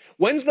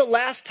 When's the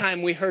last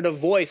time we heard a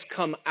voice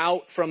come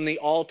out from the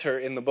altar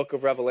in the book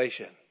of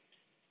Revelation?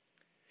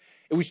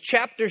 It was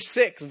chapter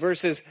 6,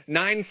 verses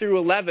 9 through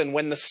 11,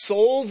 when the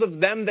souls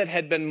of them that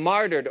had been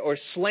martyred or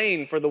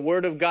slain for the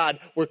word of God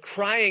were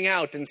crying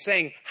out and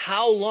saying,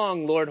 "How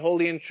long, Lord,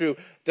 holy and true,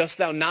 dost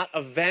thou not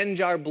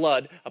avenge our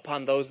blood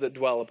upon those that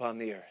dwell upon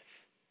the earth?"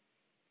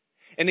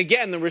 And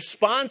again, the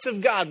response of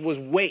God was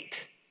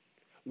wait.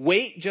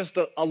 Wait just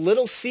a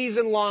little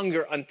season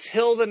longer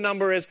until the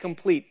number is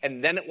complete,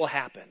 and then it will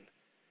happen.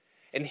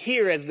 And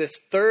here, as this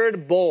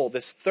third bowl,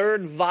 this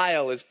third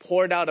vial is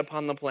poured out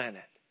upon the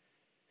planet,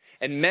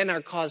 and men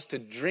are caused to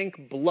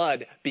drink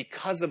blood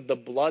because of the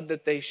blood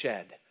that they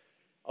shed,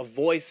 a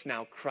voice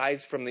now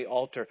cries from the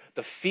altar,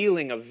 the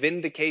feeling of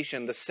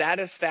vindication, the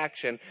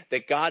satisfaction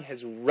that God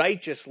has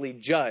righteously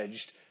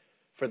judged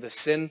for the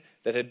sin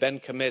that had been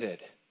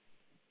committed.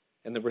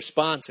 And the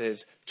response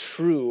is,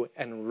 "True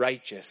and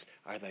righteous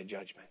are thy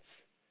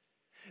judgments."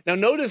 Now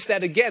notice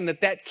that again,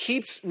 that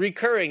keeps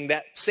recurring,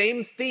 that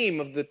same theme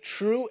of the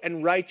true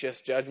and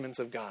righteous judgments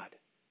of God.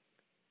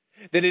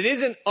 That it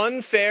isn't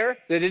unfair,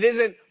 that it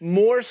isn't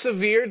more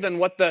severe than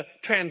what the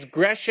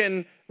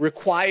transgression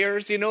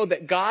requires,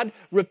 that God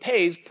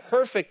repays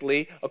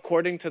perfectly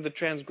according to the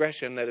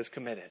transgression that is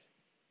committed.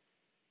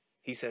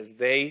 He says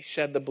they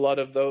shed the blood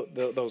of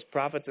those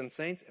prophets and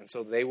saints, and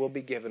so they will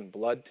be given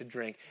blood to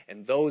drink.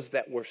 And those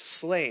that were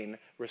slain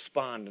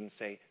respond and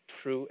say,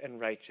 "True and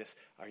righteous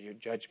are your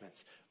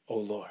judgments, O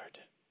Lord."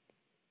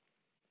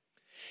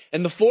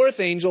 And the fourth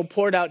angel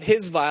poured out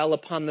his vial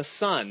upon the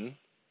sun,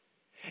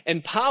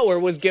 and power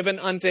was given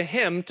unto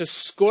him to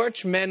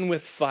scorch men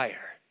with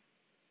fire.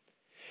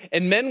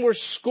 And men were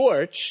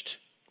scorched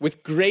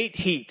with great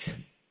heat,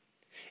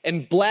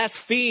 and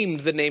blasphemed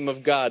the name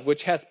of God,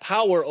 which hath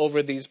power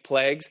over these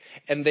plagues,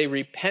 and they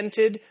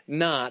repented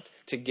not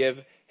to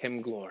give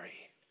him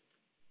glory.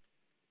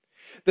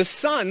 The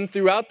sun,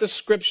 throughout the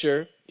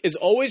scripture, is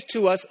always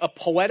to us a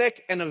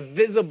poetic and a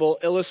visible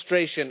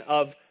illustration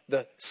of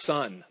the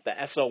sun, the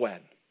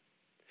S-O-N.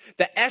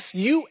 The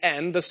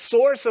S-U-N, the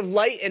source of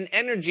light and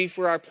energy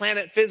for our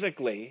planet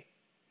physically,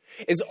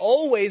 is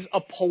always a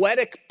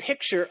poetic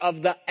picture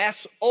of the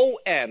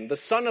S-O-N, the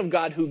Son of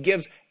God who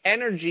gives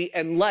energy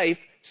and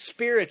life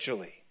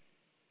spiritually.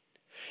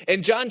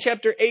 In John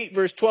chapter 8,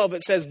 verse 12,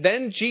 it says,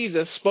 "Then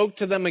Jesus spoke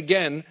to them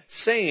again,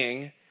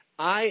 saying,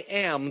 I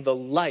am the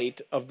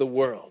light of the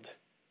world.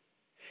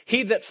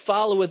 He that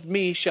followeth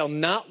me shall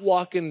not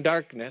walk in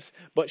darkness,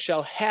 but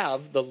shall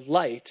have the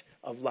light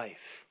of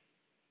life."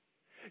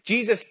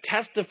 Jesus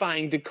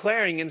testifying,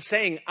 declaring, and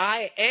saying,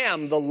 "I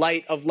am the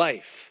light of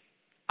life.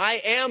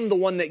 I am the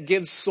one that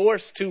gives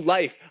source to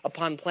life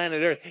upon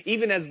planet Earth."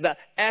 Even as the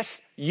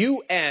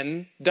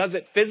S-U-N does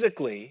it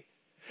physically,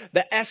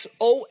 the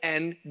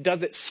S-O-N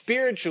does it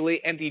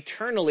spiritually and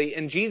eternally,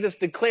 and Jesus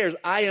declares,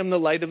 "I am the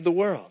light of the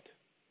world."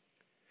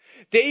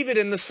 David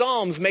in the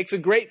Psalms makes a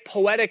great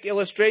poetic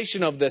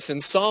illustration of this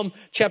in Psalm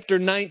chapter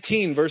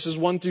 19, verses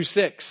 1 through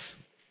 6.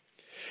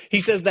 He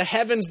says, "The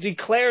heavens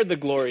declare the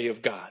glory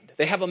of God."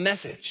 They have a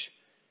message.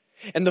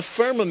 "And the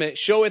firmament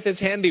showeth his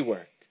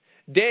handiwork.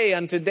 Day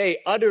unto day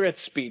uttereth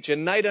speech,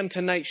 and night unto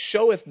night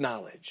showeth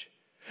knowledge.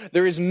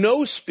 There is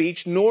no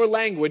speech nor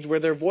language where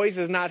their voice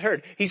is not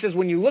heard." He says,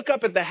 when you look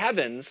up at the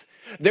heavens,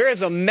 there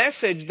is a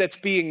message that's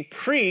being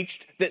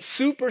preached that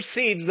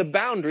supersedes the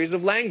boundaries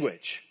of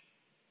language.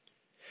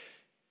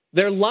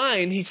 Their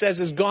line, he says,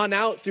 has gone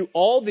out through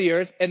all the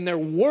earth, and their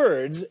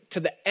words to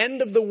the end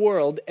of the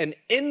world, and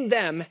in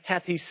them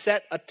hath he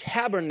set a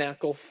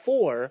tabernacle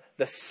for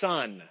the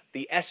sun,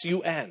 the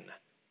S-U-N,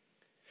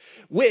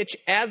 which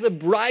as a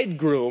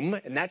bridegroom,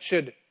 and that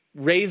should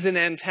raise an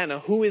antenna,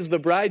 who is the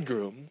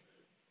bridegroom,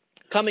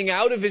 coming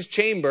out of his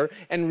chamber,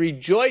 and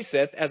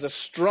rejoiceth as a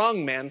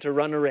strong man to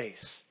run a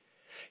race.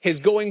 His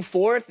going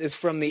forth is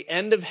from the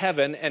end of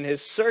heaven, and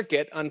his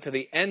circuit unto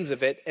the ends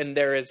of it, and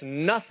there is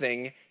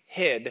nothing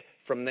hid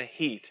from the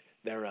heat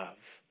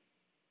thereof.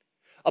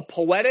 A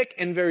poetic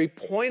and very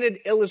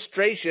pointed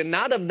illustration,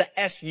 not of the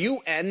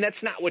S-U-N,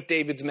 that's not what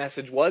David's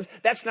message was.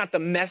 That's not the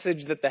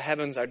message that the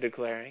heavens are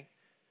declaring.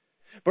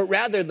 But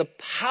rather the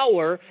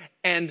power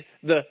and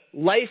the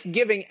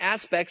life-giving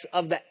aspects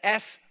of the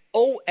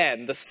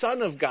S-O-N, the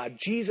Son of God,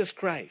 Jesus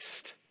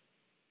Christ.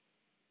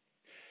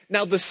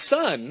 Now the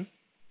Son,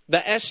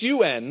 the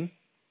S-U-N,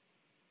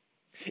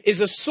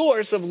 is a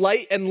source of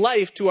light and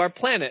life to our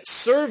planet,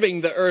 serving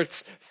the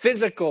Earth's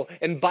physical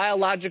and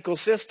biological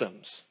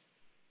systems.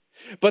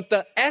 But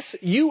the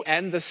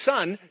S-U-N, the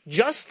sun,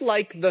 just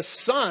like the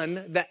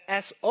sun, the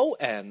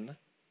S-O-N,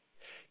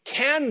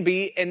 can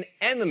be an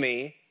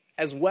enemy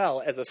as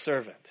well as a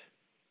servant.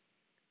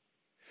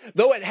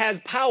 Though it has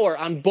power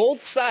on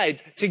both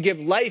sides to give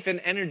life and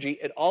energy,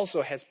 it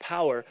also has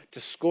power to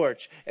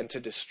scorch and to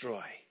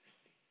destroy.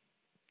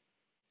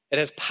 It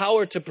has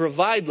power to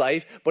provide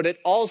life, but it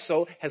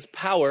also has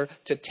power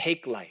to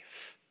take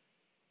life.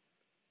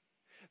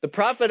 The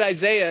prophet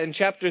Isaiah in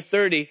chapter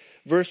 30,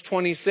 verse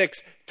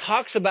 26,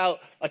 talks about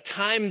a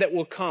time that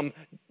will come,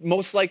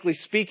 most likely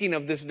speaking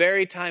of this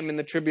very time in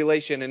the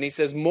tribulation. And he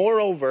says,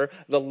 "Moreover,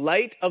 the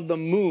light of the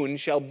moon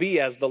shall be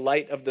as the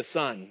light of the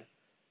sun.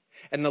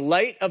 And the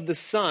light of the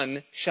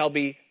sun shall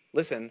be,"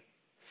 listen,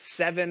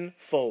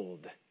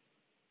 sevenfold.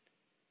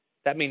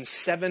 That means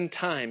 7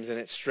 times in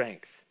its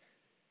strength.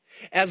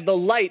 As the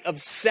light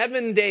of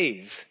 7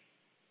 days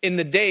in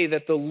the day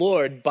that the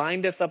Lord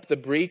bindeth up the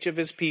breach of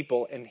his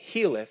people and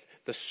healeth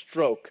the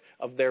stroke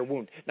of their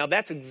wound. Now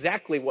that's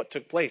exactly what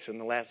took place in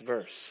the last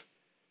verse.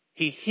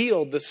 He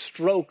healed the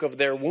stroke of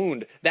their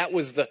wound. That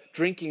was the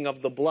drinking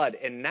of the blood.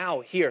 And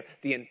now here,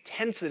 the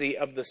intensity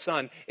of the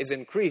sun is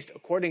increased,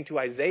 according to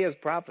Isaiah's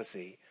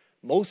prophecy,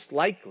 most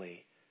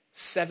likely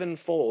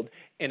sevenfold.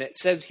 And it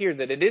says here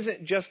that it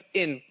isn't just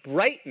in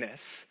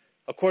brightness,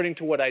 according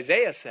to what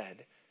Isaiah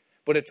said,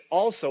 but it's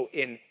also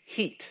in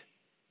heat.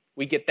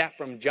 We get that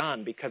from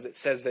John because it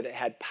says that it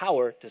had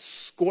power to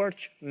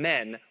scorch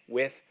men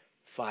with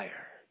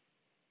fire.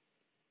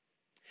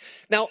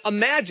 Now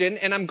imagine,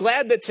 and I'm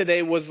glad that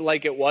today was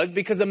like it was,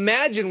 because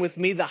imagine with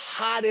me the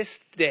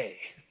hottest day.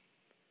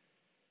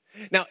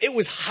 Now it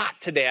was hot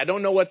today. I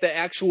don't know what the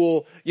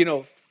actual,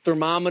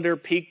 thermometer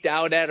peaked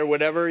out at or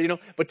whatever,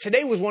 but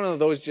today was one of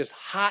those just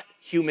hot,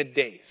 humid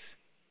days.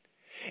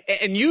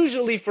 And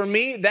usually for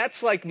me,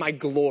 that's like my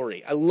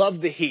glory. I love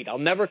the heat. I'll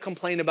never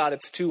complain about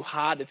it's too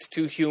hot, it's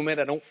too humid,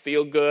 I don't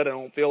feel good, I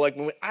don't feel like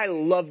moving. I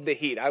love the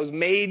heat. I was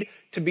made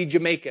to be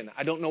Jamaican.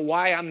 I don't know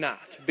why I'm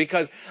not,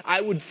 because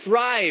I would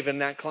thrive in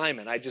that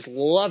climate. I just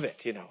love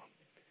it,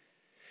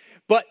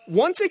 But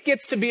once it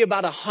gets to be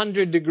about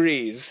 100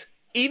 degrees,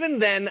 even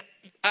then,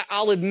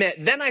 I'll admit,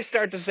 then I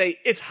start to say,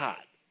 it's hot.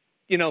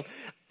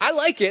 I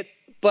like it,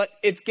 but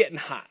it's getting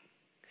hot.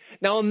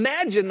 Now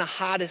imagine the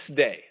hottest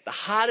day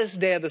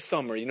of the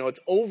summer. It's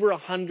over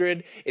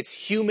 100, it's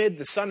humid,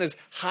 the sun is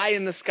high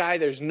in the sky,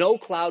 there's no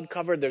cloud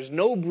cover, there's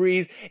no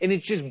breeze, and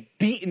it's just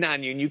beating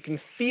on you, and you can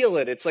feel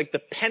it. It's like the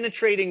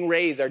penetrating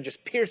rays are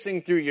just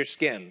piercing through your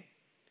skin.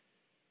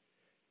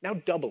 Now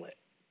double it.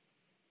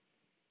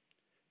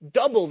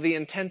 Double the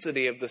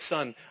intensity of the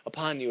sun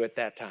upon you at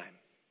that time.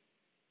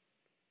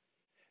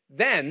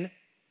 Then,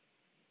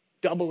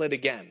 double it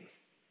again.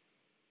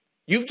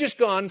 You've just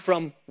gone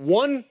from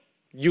 1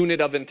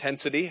 unit of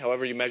intensity,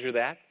 however you measure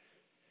that,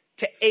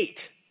 to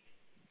 8.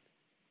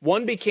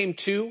 1 became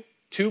 2,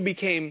 2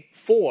 became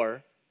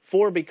 4,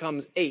 4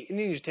 becomes 8, and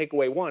then you just take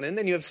away 1, and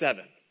then you have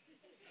 7.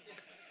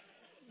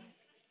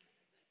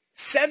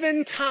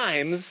 7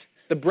 times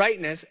the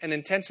brightness and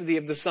intensity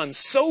of the sun.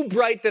 So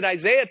bright that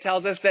Isaiah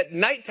tells us that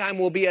nighttime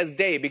will be as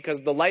day,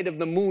 because the light of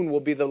the moon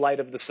will be the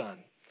light of the sun.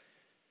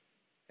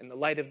 And the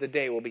light of the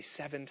day will be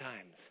 7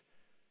 times.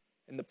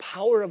 And the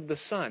power of the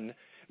sun.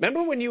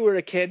 Remember when you were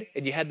a kid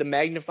and you had the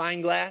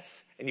magnifying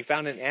glass and you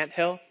found an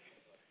anthill?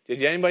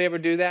 Did anybody ever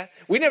do that?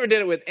 We never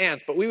did it with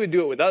ants, but we would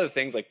do it with other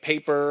things like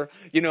paper,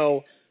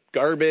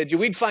 garbage.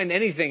 We'd find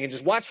anything and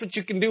just watch what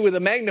you can do with a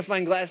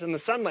magnifying glass in the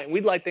sunlight. And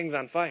we'd light things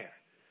on fire.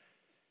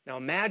 Now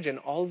imagine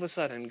all of a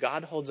sudden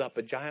God holds up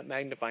a giant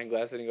magnifying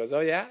glass and he goes, oh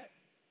yeah?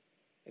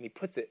 And he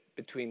puts it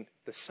between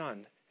the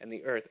sun and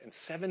the earth, and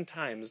 7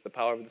 times the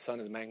power of the sun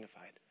is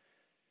magnified.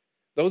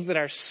 Those that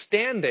are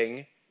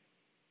standing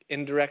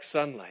in direct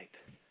sunlight,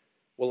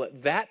 well,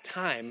 at that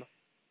time,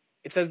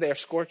 it says they are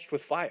scorched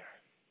with fire.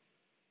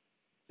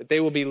 That they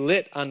will be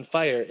lit on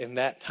fire in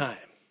that time.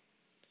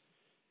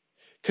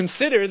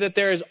 Consider that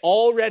there is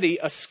already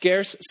a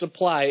scarce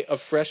supply of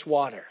fresh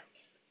water.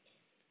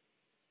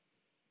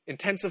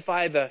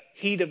 Intensify the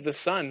heat of the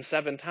sun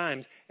 7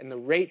 times, and the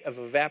rate of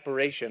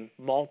evaporation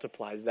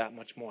multiplies that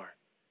much more.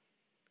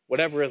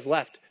 Whatever is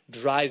left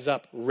dries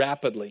up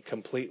rapidly,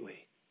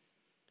 completely.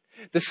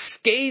 The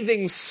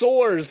scathing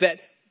sores that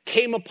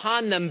came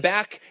upon them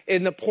back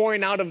in the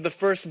pouring out of the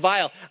first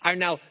vial are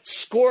now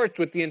scorched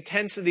with the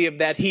intensity of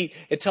that heat.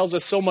 It tells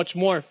us so much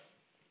more,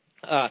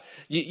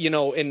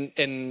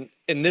 in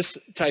this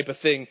type of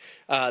thing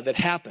that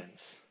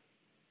happens.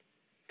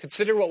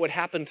 Consider what would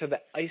happen to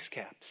the ice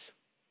caps.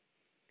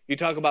 You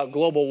talk about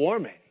global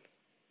warming.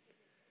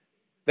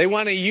 They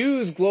want to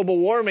use global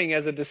warming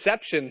as a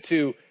deception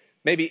to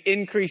maybe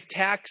increase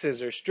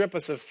taxes or strip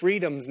us of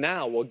freedoms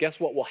now. Well,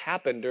 guess what will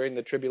happen during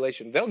the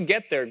tribulation? They'll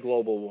get their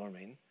global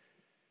warming.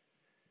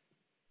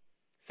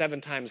 7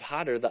 times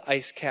hotter, the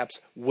ice caps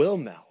will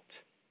melt.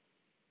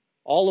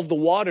 All of the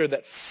water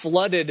that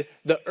flooded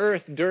the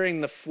earth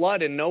during the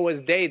flood in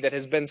Noah's day that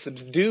has been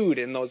subdued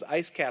in those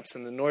ice caps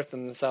in the north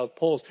and the south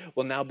poles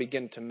will now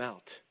begin to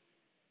melt.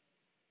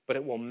 But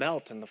it will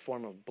melt in the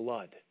form of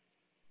blood.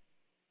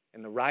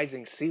 And the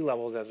rising sea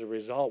levels as a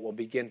result will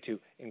begin to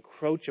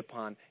encroach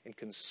upon and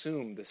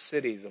consume the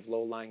cities of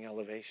low-lying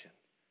elevation.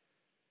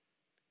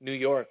 New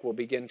York will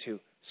begin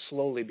to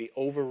slowly be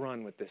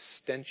overrun with this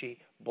stenchy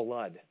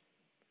blood.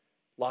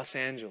 Los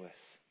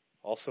Angeles,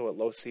 also at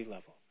low sea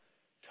level.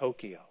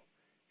 Tokyo,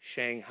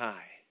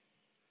 Shanghai,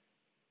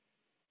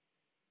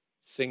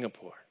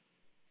 Singapore,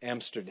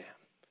 Amsterdam,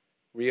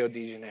 Rio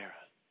de Janeiro,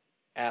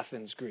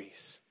 Athens,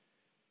 Greece.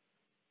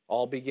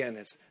 All begin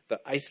as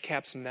the ice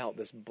caps melt.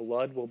 This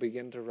blood will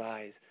begin to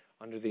rise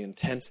under the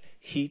intense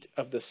heat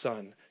of the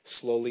sun,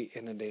 slowly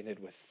inundated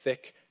with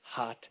thick,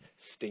 hot,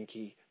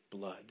 stinky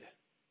blood.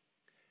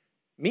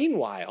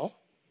 Meanwhile,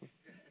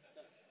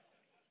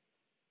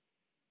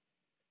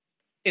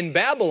 in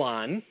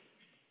Babylon,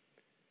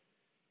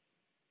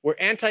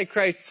 Where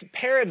Antichrist's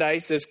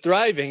paradise is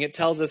thriving, it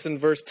tells us in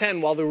verse 10,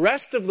 while the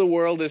rest of the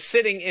world is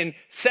sitting in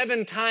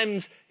 7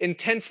 times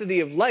intensity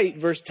of light,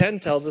 verse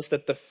 10 tells us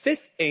that the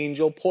 5th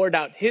angel poured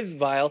out his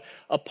vial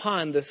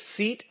upon the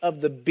seat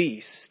of the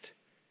beast,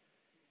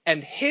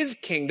 and his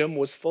kingdom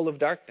was full of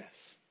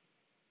darkness.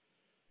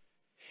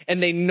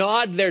 And they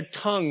gnawed their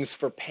tongues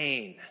for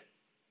pain.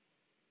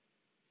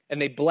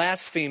 And they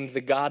blasphemed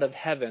the God of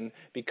heaven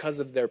because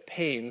of their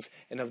pains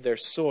and of their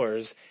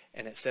sores.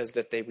 And it says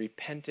that they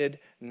repented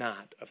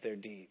not of their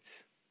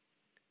deeds.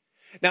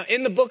 Now,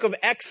 in the book of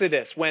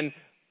Exodus, when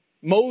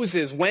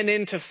Moses went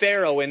into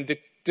Pharaoh and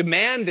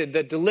demanded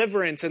the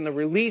deliverance and the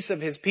release of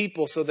his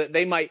people so that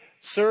they might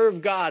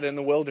serve God in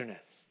the wilderness.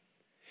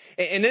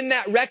 And in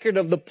that record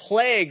of the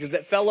plagues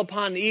that fell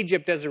upon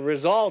Egypt as a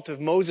result of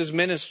Moses'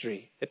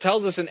 ministry, it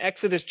tells us in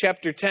Exodus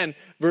chapter 10,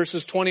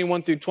 verses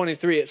 21 through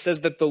 23, it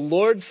says that the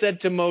Lord said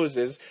to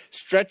Moses,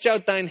 "Stretch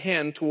out thine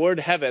hand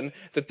toward heaven,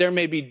 that there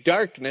may be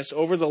darkness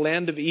over the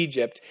land of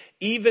Egypt,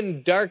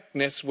 even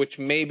darkness which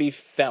may be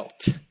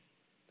felt."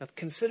 Now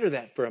consider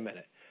that for a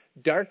minute.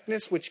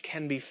 Darkness which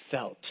can be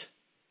felt.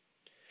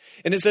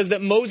 And it says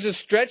that Moses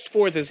stretched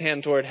forth his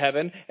hand toward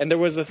heaven, and there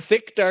was a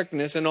thick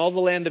darkness in all the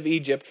land of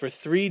Egypt for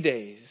 3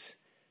 days.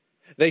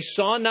 They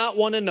saw not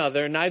one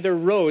another, neither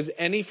rose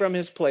any from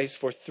his place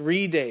for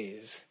 3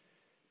 days.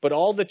 But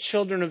all the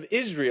children of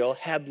Israel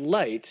had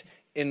light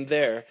in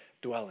their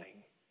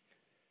dwelling.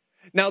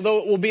 Now, though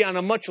it will be on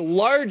a much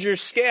larger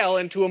scale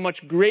and to a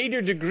much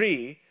greater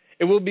degree,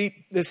 it will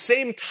be the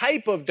same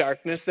type of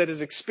darkness that is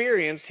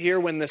experienced here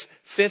when this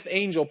 5th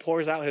angel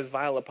pours out his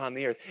vial upon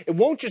the earth. It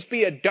won't just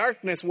be a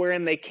darkness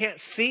wherein they can't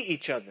see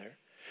each other,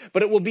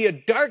 but it will be a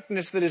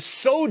darkness that is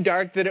so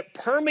dark that it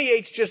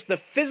permeates just the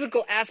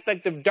physical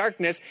aspect of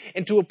darkness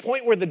and to a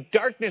point where the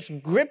darkness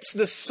grips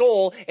the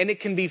soul and it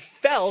can be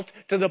felt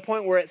to the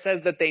point where it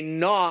says that they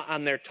gnaw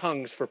on their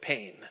tongues for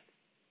pain.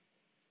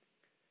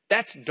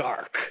 That's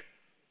dark.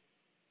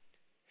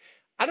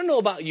 I don't know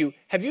about you.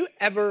 Have you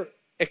ever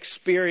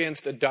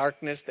experienced a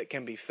darkness that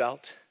can be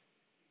felt?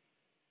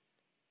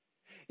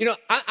 You know,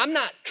 I'm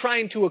not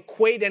trying to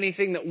equate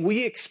anything that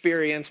we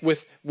experience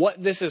with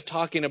what this is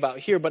talking about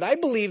here, but I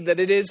believe that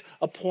it is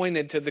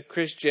appointed to the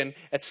Christian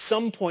at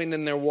some point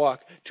in their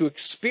walk to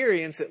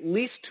experience, at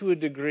least to a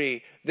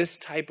degree, this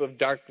type of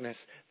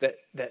darkness that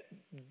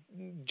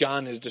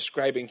John is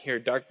describing here,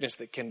 darkness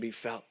that can be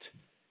felt.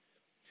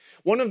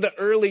 One of the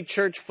early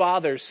church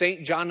fathers,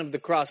 St. John of the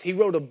Cross, he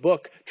wrote a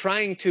book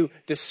trying to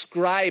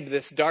describe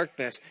this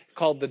darkness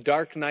called The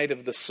Dark Night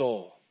of the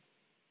Soul.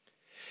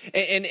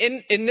 And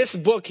in this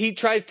book, he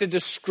tries to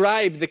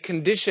describe the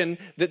condition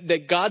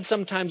that God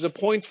sometimes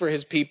appoints for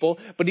his people,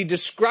 but he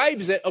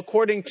describes it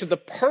according to the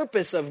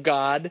purpose of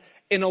God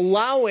in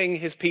allowing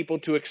his people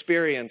to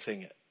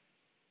experiencing it.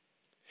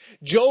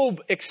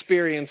 Job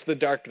experienced the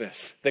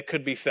darkness that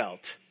could be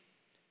felt.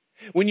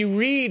 When you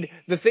read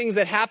the things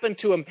that happened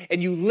to him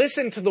and you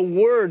listen to the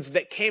words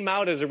that came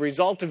out as a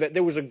result of it,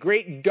 there was a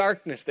great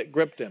darkness that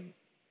gripped him.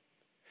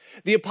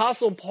 The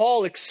Apostle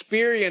Paul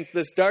experienced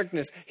this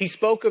darkness. He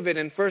spoke of it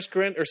in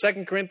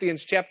 2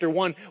 Corinthians chapter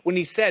 1 when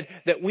he said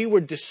that we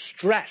were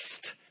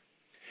distressed.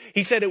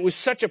 He said it was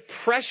such a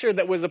pressure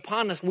that was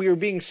upon us. We were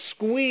being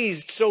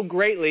squeezed so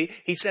greatly.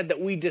 He said that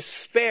we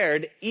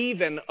despaired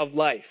even of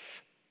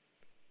life.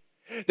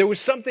 There was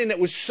something that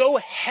was so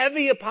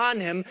heavy upon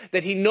him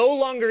that he no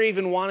longer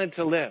even wanted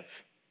to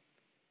live.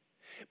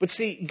 But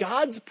see,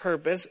 God's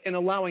purpose in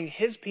allowing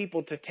his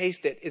people to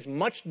taste it is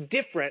much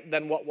different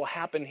than what will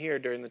happen here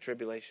during the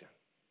tribulation.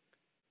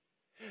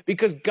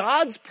 Because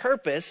God's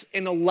purpose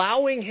in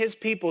allowing his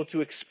people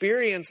to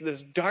experience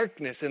this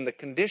darkness and the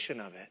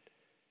condition of it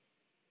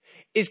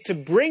is to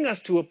bring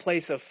us to a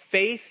place of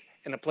faith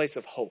and a place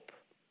of hope.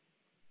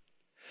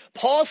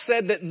 Paul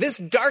said that this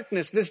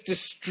darkness, this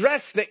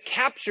distress that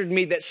captured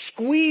me, that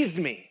squeezed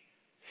me,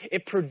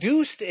 it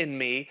produced in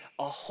me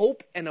a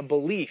hope and a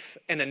belief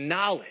and a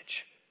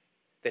knowledge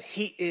that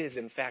he is,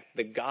 in fact,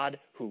 the God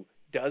who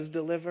does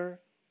deliver,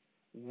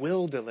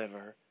 will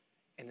deliver,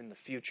 and in the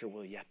future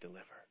will yet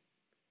deliver.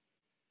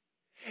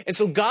 And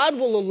so God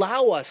will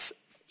allow us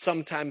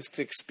sometimes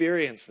to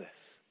experience this,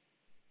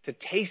 to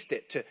taste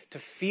it, to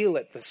feel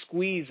it, the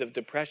squeeze of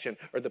depression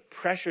or the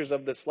pressures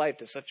of this life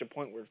to such a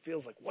point where it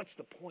feels like, what's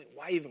the point?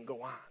 Why even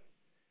go on?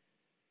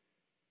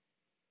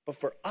 But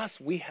for us,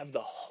 we have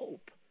the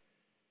hope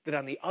that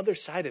on the other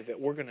side of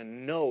it, we're going to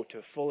know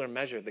to fuller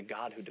measure the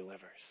God who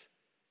delivers.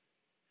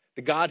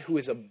 The God who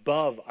is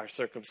above our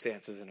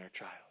circumstances and our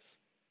trials.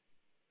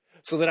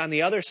 So that on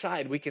the other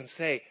side, we can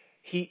say,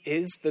 he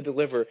is the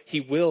deliverer.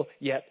 He will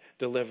yet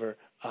deliver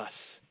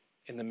us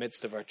in the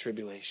midst of our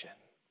tribulation.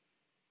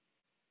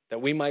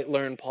 That we might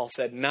learn, Paul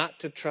said, not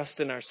to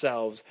trust in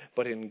ourselves,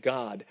 but in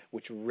God,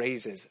 which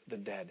raises the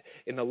dead.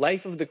 In the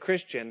life of the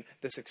Christian,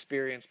 this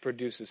experience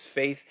produces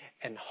faith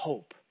and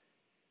hope.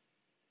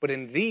 But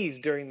in these,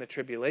 during the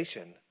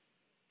tribulation,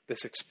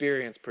 this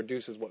experience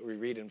produces what we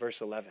read in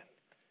verse 11.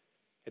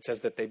 It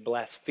says that they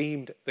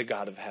blasphemed the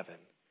God of heaven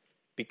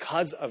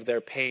because of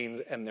their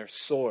pains and their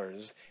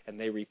sores, and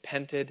they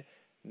repented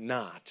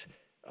not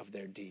of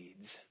their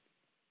deeds.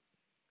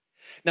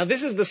 Now,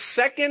 this is the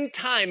second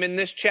time in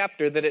this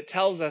chapter that it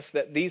tells us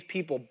that these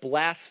people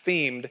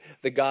blasphemed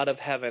the God of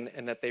heaven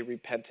and that they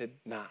repented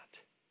not.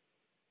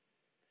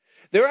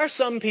 There are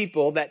some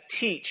people that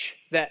teach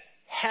that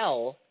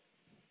hell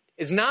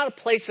is not a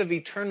place of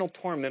eternal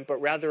torment,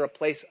 but rather a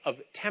place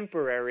of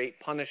temporary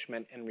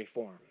punishment and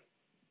reform.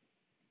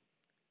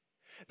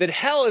 That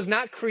hell is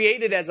not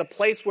created as a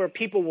place where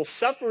people will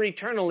suffer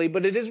eternally,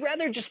 but it is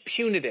rather just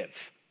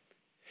punitive.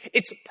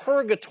 It's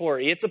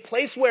purgatory. It's a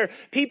place where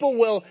people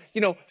will,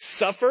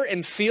 suffer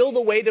and feel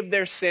the weight of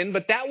their sin,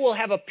 but that will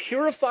have a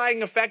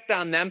purifying effect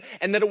on them,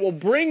 and that it will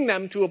bring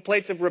them to a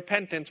place of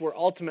repentance where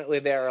ultimately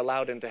they are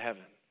allowed into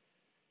heaven.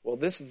 Well,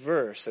 this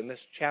verse and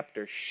this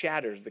chapter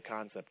shatters the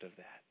concept of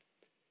that.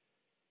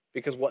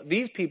 Because what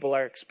these people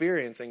are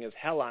experiencing is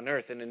hell on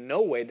earth, and in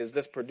no way does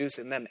this produce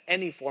in them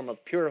any form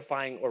of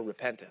purifying or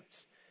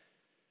repentance.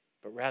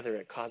 But rather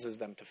it causes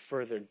them to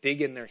further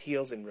dig in their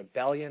heels in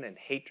rebellion and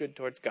hatred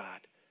towards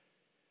God,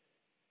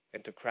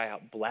 and to cry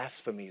out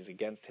blasphemies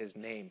against his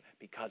name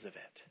because of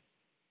it.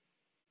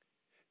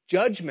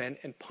 Judgment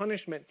and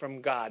punishment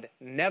from God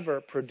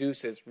never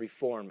produces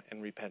reform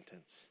and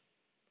repentance.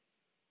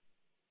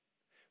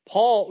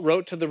 Paul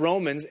wrote to the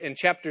Romans in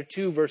chapter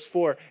 2, verse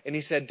 4, and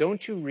he said,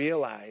 "Don't you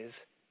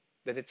realize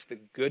that it's the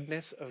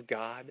goodness of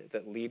God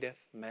that leadeth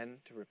men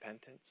to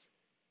repentance?"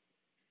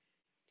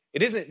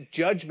 It isn't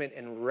judgment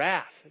and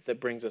wrath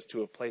that brings us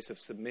to a place of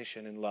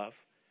submission and love,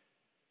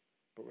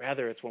 but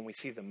rather it's when we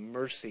see the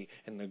mercy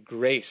and the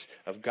grace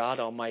of God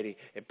Almighty,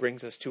 it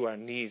brings us to our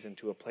knees and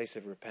to a place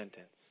of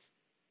repentance.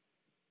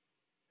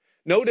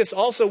 Notice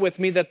also with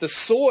me that the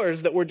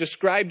sores that were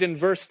described in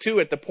verse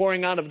 2 at the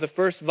pouring out of the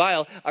first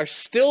vial are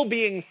still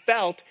being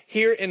felt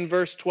here in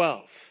verse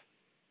 12.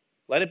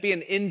 Let it be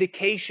an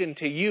indication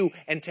to you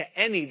and to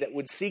any that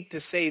would seek to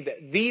say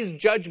that these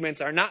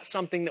judgments are not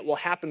something that will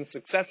happen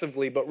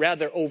successively, but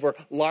rather over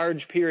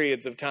large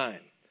periods of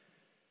time.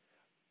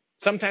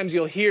 Sometimes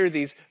you'll hear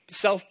these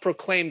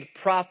self-proclaimed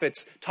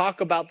prophets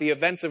talk about the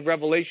events of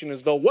Revelation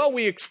as though, well,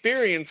 we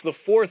experienced the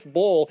fourth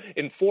bowl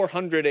in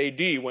 400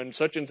 AD when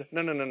such and such.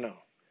 No.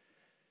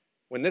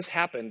 When this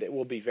happened, it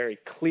will be very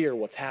clear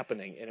what's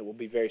happening, and it will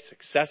be very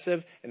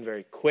successive and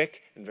very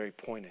quick and very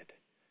pointed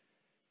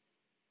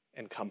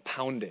and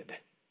compounded.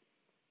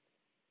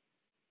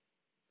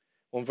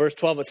 Well, in verse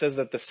 12 it says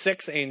that the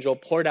sixth angel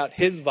poured out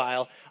his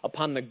vial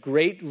upon the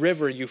great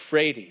river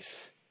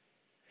Euphrates,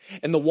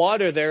 and the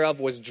water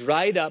thereof was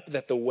dried up,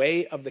 that the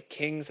way of the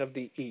kings of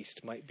the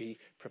east might be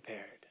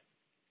prepared.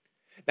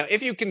 Now,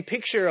 if you can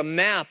picture a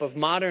map of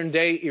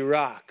modern-day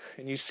Iraq,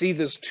 and you see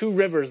those two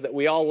rivers that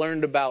we all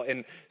learned about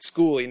in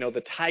school,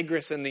 the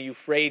Tigris and the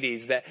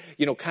Euphrates, that,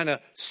 kind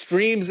of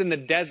streams in the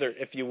desert,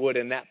 if you would,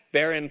 in that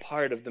barren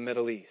part of the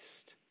Middle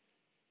East.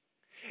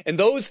 And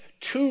those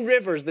two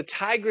rivers, the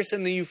Tigris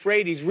and the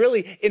Euphrates,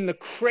 really in the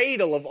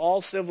cradle of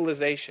all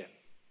civilization.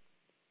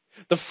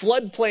 The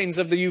floodplains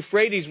of the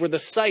Euphrates were the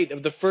site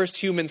of the first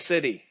human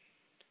city.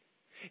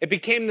 It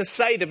became the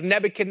site of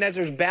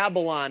Nebuchadnezzar's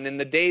Babylon in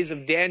the days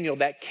of Daniel,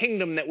 that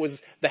kingdom that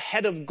was the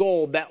head of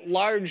gold, that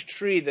large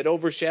tree that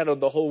overshadowed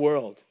the whole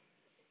world.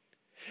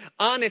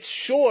 On its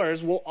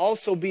shores will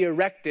also be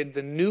erected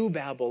the new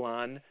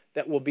Babylon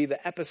that will be the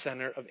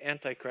epicenter of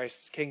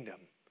Antichrist's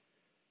kingdom.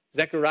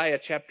 Zechariah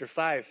chapter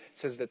 5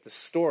 says that the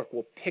stork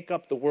will pick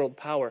up the world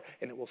power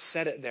and it will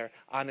set it there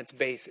on its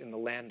base in the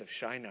land of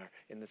Shinar,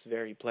 in this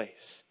very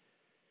place.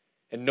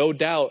 And no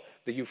doubt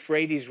the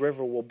Euphrates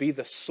River will be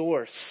the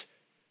source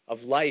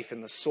of life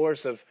and the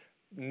source of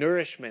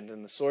nourishment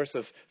and the source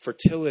of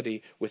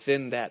fertility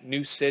within that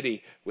new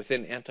city,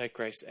 within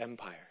Antichrist's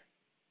empire.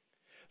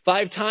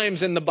 5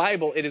 times in the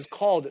Bible it is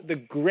called the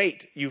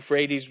Great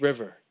Euphrates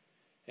River.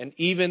 And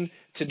even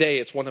today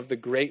it's one of the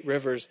great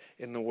rivers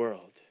in the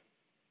world.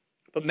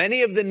 But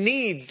many of the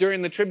needs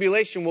during the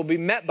tribulation will be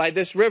met by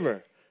this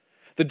river.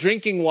 The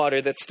drinking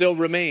water that still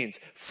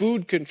remains,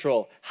 food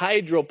control,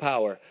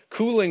 hydropower,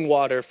 cooling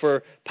water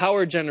for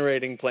power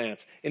generating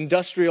plants,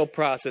 industrial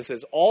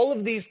processes, all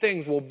of these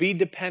things will be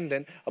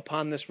dependent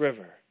upon this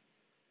river.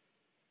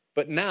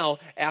 But now,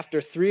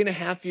 after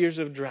 3.5 years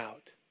of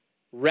drought,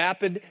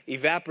 rapid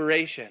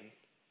evaporation,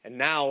 and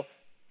now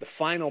the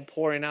final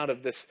pouring out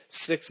of this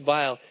 6th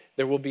vial,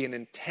 there will be an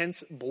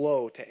intense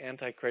blow to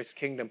Antichrist's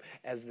kingdom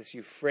as this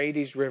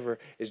Euphrates River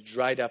is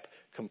dried up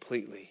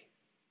completely.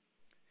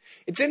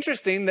 It's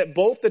interesting that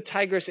both the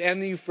Tigris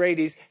and the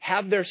Euphrates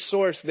have their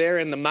source there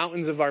in the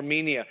mountains of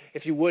Armenia,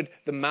 if you would,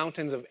 the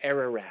mountains of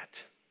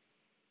Ararat.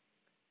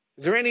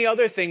 Is there any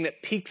other thing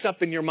that peeks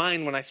up in your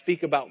mind when I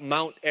speak about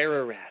Mount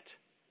Ararat?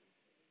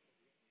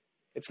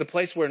 It's the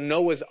place where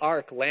Noah's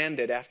Ark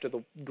landed after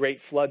the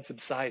great flood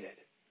subsided.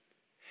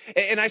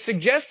 And I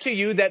suggest to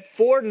you that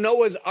for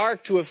Noah's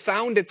Ark to have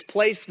found its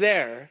place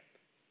there,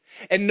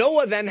 and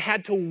Noah then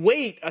had to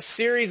wait a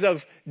series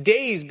of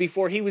days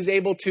before he was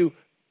able to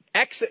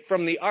exit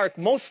from the ark,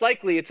 most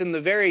likely it's in the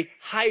very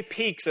high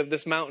peaks of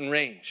this mountain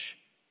range.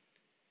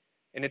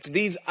 And it's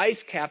these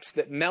ice caps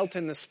that melt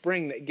in the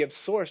spring that give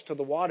source to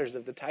the waters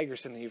of the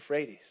Tigris and the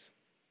Euphrates.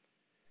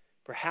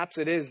 Perhaps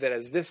it is that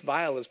as this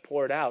vial is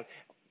poured out,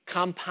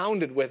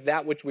 compounded with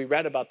that which we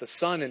read about the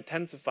sun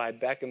intensified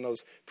back in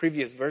those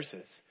previous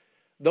verses,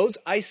 those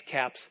ice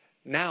caps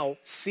now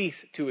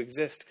cease to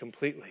exist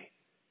completely.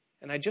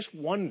 And I just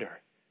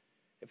wonder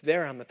if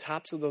there on the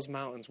tops of those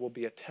mountains will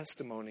be a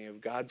testimony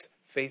of God's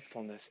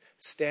faithfulness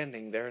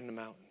standing there in the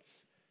mountains.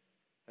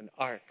 An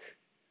ark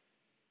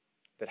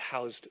that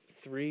housed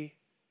 3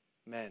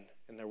 men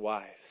and their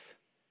wives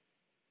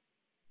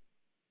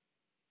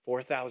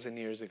 4,000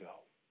 years ago.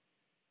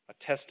 A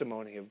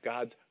testimony of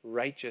God's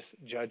righteous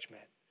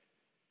judgment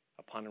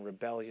upon a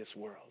rebellious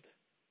world.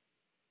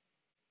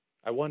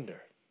 I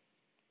wonder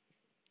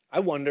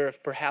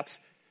if perhaps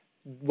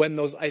when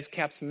those ice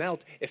caps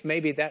melt, if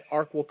maybe that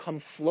ark will come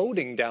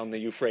floating down the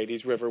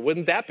Euphrates River.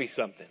 Wouldn't that be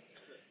something?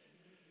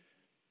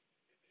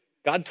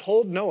 God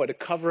told Noah to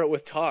cover it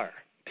with tar,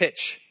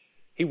 pitch.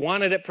 He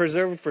wanted it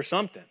preserved for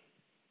something.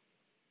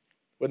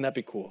 Wouldn't that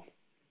be cool?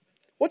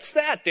 What's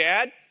that,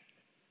 Dad?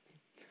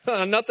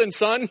 Nothing,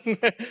 son.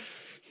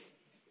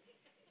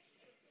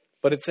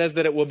 But it says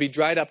that it will be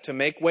dried up to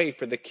make way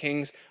for the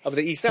kings of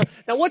the east.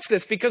 Now what's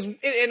this? Because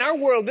in our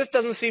world, this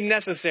doesn't seem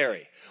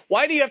necessary.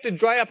 Why do you have to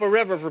dry up a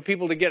river for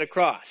people to get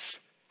across?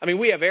 I mean,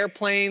 we have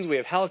airplanes, we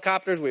have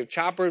helicopters, we have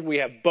choppers, we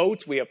have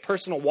boats, we have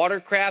personal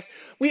watercrafts.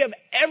 We have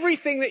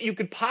everything that you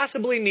could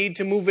possibly need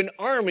to move an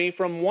army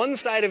from one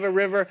side of a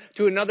river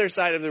to another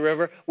side of the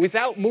river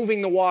without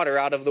moving the water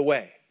out of the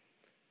way.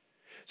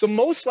 So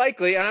most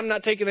likely, and I'm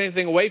not taking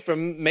anything away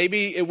from,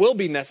 maybe it will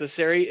be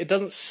necessary. It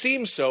doesn't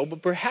seem so,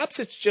 but perhaps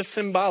it's just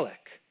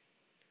symbolic.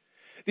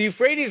 The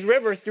Euphrates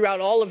River throughout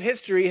all of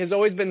history has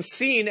always been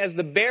seen as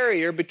the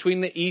barrier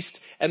between the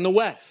east and the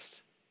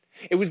west.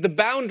 It was the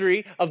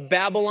boundary of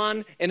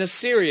Babylon and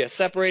Assyria,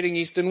 separating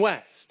east and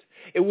west.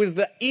 It was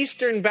the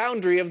eastern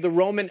boundary of the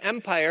Roman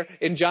Empire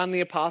in John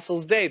the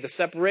Apostle's day, the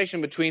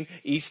separation between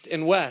east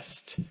and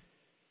west.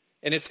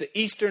 And it's the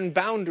eastern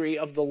boundary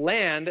of the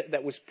land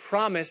that was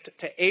promised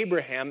to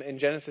Abraham in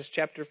Genesis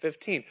chapter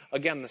 15.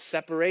 Again, the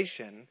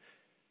separation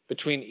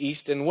between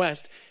east and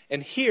west.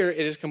 And here it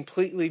is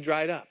completely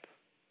dried up.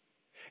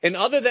 And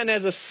other than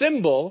as a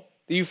symbol,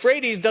 the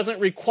Euphrates doesn't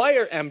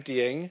require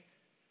emptying.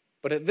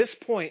 But at this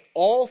point,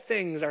 all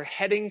things are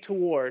heading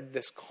toward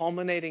this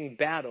culminating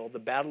battle, the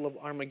Battle of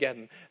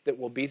Armageddon, that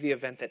will be the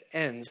event that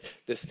ends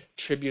this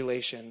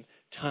tribulation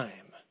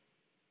time.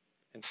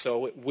 And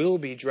so it will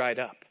be dried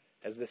up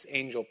as this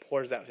angel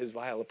pours out his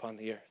vial upon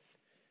the earth.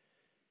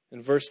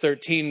 In verse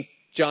 13,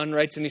 John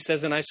writes and he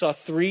says, "And I saw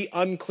 3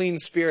 unclean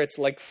spirits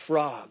like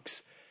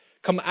frogs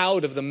come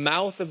out of the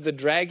mouth of the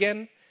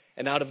dragon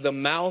and out of the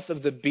mouth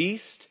of the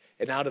beast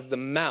and out of the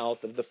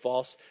mouth of the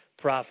false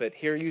prophet."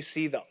 Here you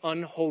see the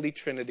unholy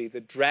trinity, the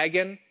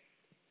dragon,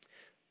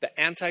 the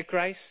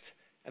Antichrist,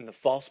 and the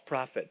false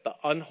prophet, the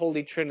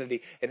unholy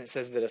trinity. And it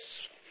says that a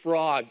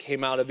frog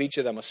came out of each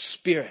of them, a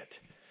spirit.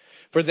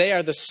 For they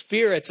are the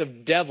spirits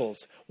of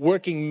devils,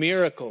 working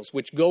miracles,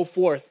 which go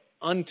forth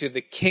unto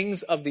the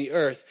kings of the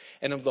earth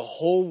and of the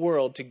whole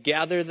world to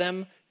gather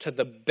them to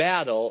the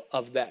battle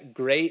of that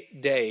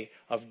great day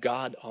of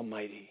God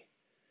Almighty.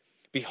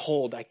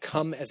 Behold, I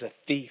come as a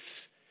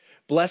thief.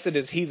 Blessed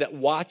is he that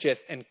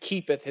watcheth and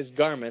keepeth his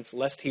garments,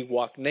 lest he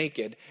walk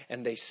naked,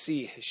 and they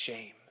see his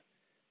shame.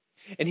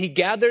 And he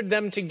gathered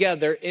them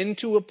together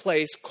into a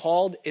place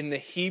called in the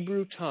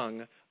Hebrew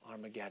tongue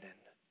Armageddon.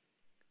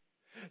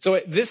 So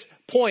at this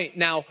point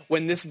now,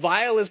 when this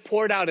vial is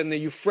poured out and the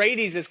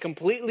Euphrates is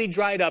completely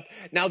dried up,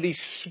 now these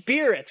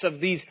spirits of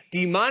these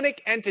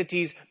demonic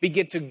entities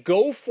begin to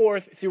go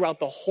forth throughout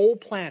the whole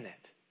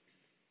planet.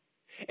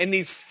 And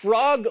these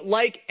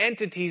frog-like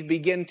entities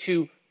begin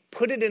to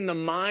put it in the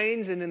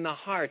minds and in the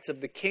hearts of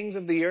the kings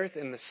of the earth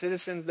and the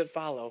citizens that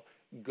follow,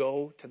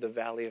 go to the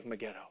valley of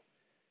Megiddo.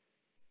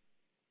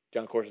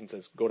 John Corson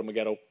says, go to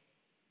Megiddo.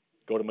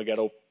 Go to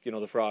Megiddo. You know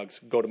the frogs.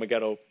 Go to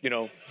Megiddo.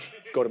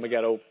 Go to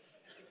Megiddo.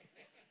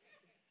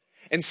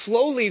 And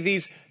slowly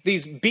these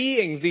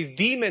beings, these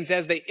demons,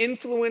 as they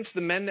influence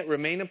the men that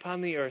remain upon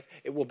the earth,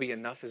 it will be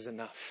enough is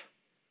enough.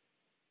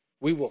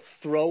 We will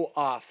throw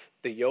off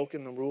the yoke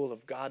and the rule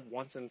of God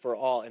once and for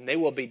all, and they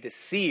will be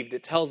deceived.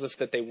 It tells us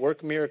that they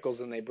work miracles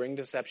and they bring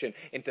deception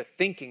into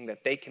thinking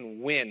that they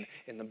can win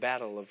in the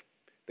battle of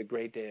the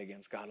great day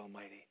against God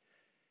Almighty.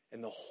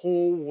 And the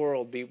whole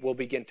world will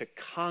begin to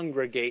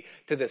congregate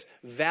to this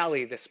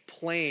valley, this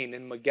plain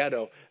in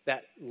Megiddo,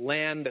 that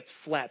land that's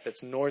flat,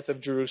 that's north of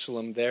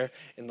Jerusalem, there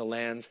in the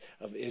lands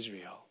of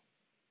Israel.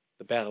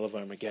 The battle of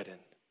Armageddon.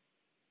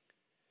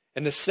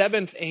 And the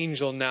 7th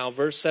angel now,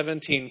 verse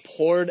 17,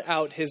 poured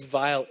out his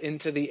vial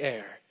into the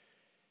air.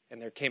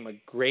 And there came a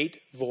great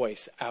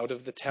voice out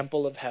of the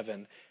temple of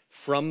heaven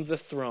from the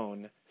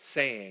throne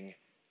saying,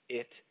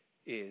 "It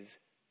is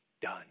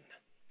done."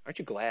 Aren't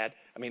you glad?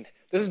 I mean,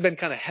 this has been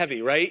kind of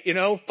heavy, right?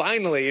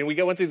 Finally. And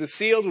we went through the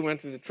seals, we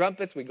went through the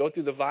trumpets, we go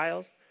through the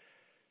vials.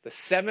 The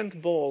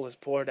 7th bowl is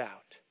poured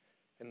out.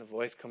 And the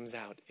voice comes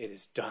out, "It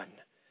is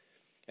done."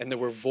 And there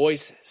were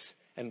voices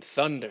and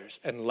thunders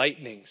and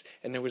lightnings,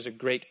 and there was a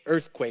great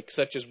earthquake,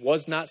 such as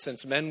was not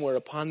since men were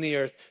upon the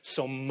earth,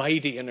 so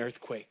mighty an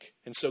earthquake,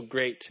 and so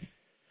great.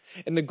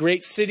 And the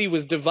great city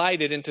was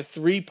divided into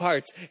 3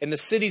 parts, and the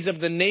cities of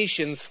the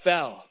nations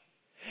fell.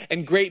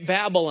 And great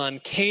Babylon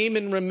came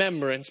in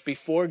remembrance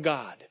before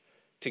God,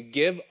 to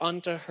give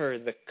unto her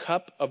the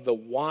cup of the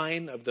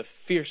wine of the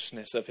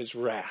fierceness of his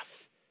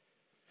wrath.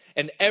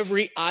 And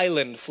every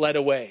island fled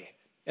away,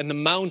 and the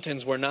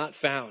mountains were not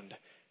found.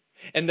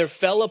 And there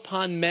fell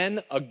upon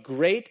men a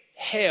great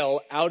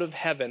hail out of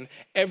heaven,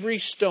 every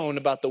stone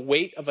about the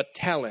weight of a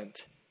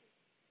talent.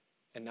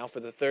 And now for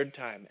the 3rd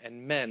time,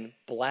 and men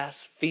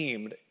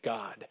blasphemed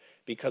God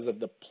because of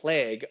the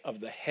plague of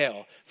the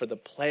hail, for the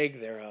plague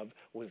thereof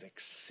was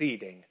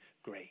exceeding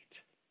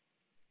great.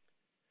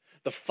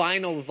 The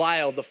final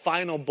vial, the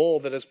final bowl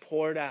that is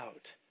poured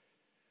out,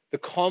 the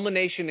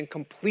culmination and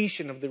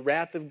completion of the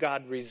wrath of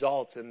God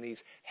results in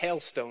these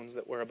hailstones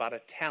that were about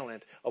a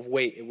talent of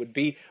weight. It would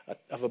be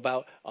of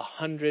about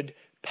 100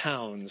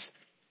 pounds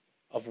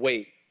of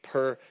weight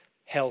per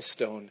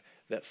hailstone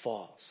that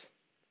falls.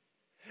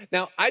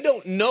 Now, I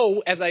don't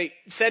know, as I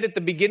said at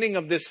the beginning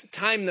of this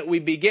time that we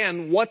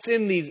began, what's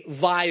in these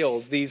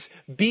vials, these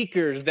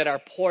beakers that are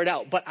poured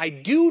out. But I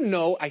do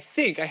know, I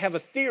think, I have a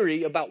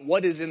theory about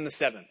what is in the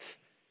 7th.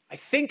 I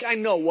think I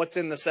know what's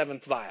in the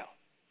 7th vial.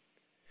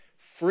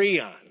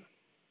 Freon.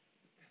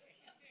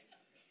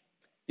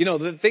 You know,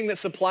 the thing that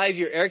supplies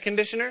your air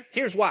conditioner?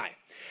 Here's why.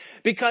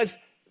 Because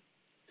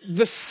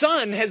the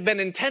sun has been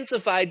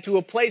intensified to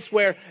a place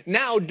where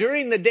now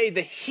during the day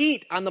the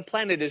heat on the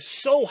planet is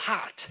so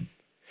hot.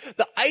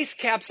 The ice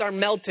caps are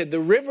melted. The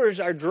rivers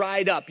are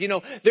dried up. You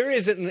know, there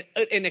is an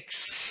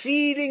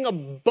exceeding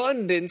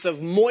abundance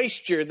of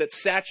moisture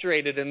that's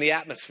saturated in the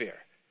atmosphere.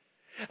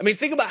 I mean,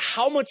 think about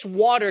how much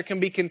water can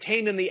be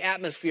contained in the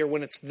atmosphere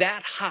when it's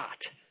that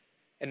hot.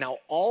 And now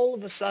all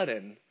of a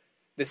sudden,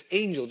 this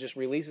angel just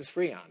releases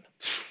Freon.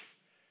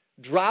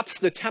 Drops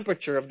the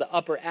temperature of the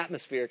upper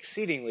atmosphere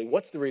exceedingly.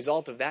 What's the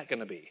result of that going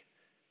to be?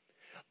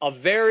 A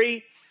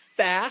very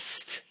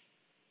fast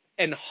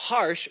and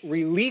harsh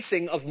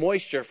releasing of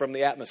moisture from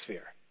the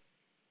atmosphere.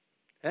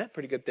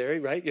 Pretty good theory,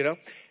 right? You know,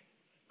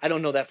 I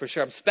don't know that for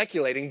sure. I'm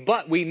speculating,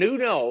 but we do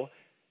know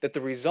that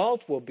the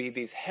result will be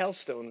these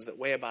hailstones that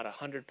weigh about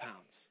 100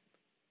 pounds.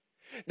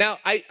 Now,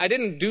 I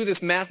didn't do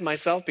this math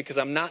myself because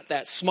I'm not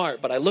that smart,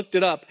 but I looked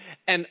it up.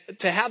 And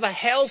to have a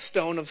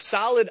hailstone of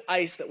solid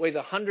ice that weighs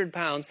 100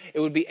 pounds, it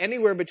would be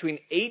anywhere between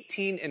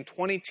 18 and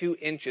 22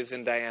 inches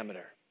in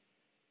diameter.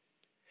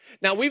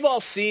 Now, we've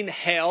all seen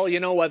hail. You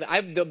know,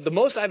 the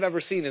most I've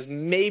ever seen is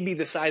maybe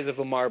the size of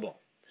a marble.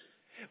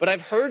 But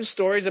I've heard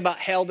stories about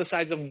hail the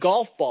size of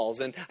golf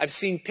balls, and I've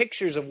seen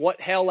pictures of what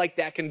hail like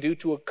that can do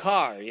to a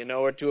car, you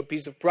know, or to a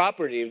piece of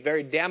property.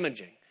 Very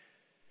damaging.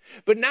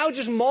 But now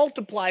just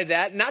multiply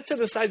that, not to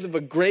the size of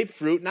a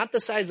grapefruit, not the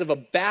size of a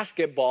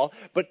basketball,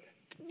 but,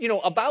 you know,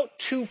 about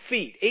 2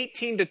 feet,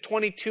 18 to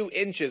 22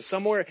 inches,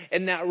 somewhere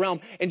in that realm.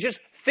 And just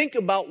think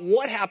about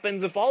what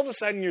happens if all of a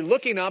sudden you're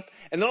looking up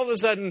and all of a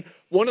sudden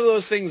one of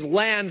those things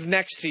lands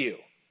next to you.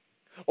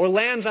 Or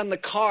lands on the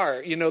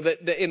car, you know,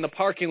 in the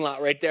parking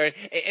lot right there.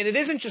 And it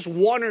isn't just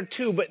 1 or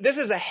 2, but this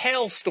is a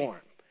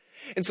hailstorm.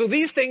 And so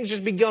these things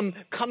just become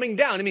coming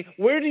down. I mean,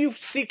 where do you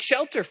seek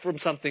shelter from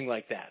something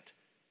like that?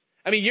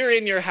 I mean, you're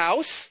in your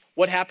house.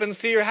 What happens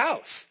to your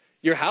house?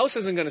 Your house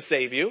isn't going to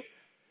save you.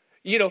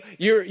 You know,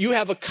 you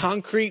have a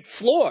concrete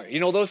floor.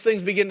 You know, those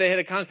things begin to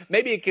hit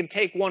maybe it can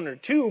take 1 or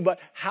 2, but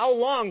how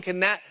long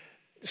can that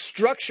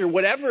structure,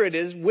 whatever it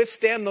is,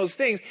 withstand those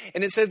things?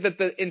 And it says that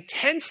the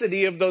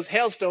intensity of those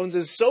hailstones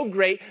is so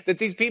great that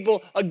these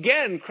people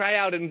again cry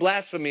out in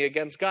blasphemy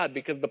against God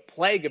because the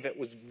plague of it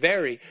was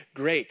very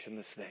great in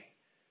this thing.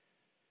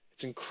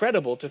 It's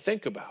incredible to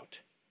think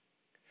about.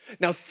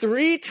 Now,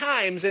 3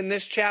 times in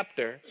this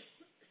chapter,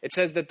 it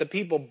says that the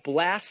people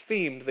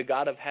blasphemed the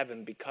God of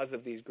heaven because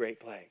of these great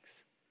plagues.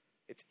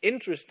 It's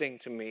interesting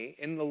to me,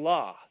 in the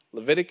law,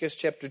 Leviticus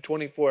chapter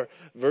 24,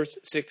 verse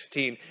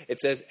 16,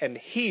 it says, "And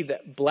he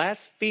that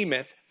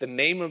blasphemeth the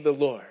name of the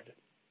Lord,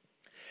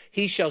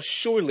 he shall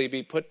surely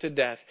be put to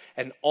death,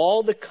 and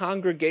all the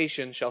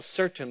congregation shall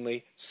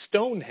certainly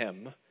stone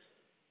him,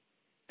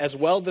 as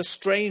well the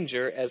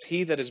stranger as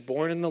he that is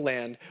born in the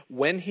land,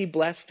 when he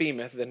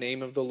blasphemeth the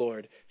name of the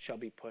Lord, shall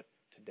be put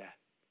to death."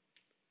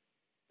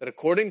 That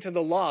according to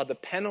the law, the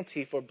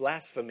penalty for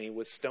blasphemy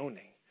was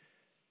stoning.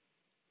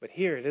 But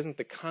here it isn't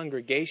the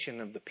congregation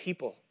of the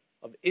people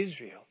of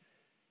Israel.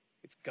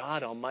 It's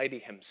God Almighty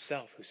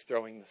himself who's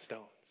throwing the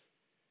stones.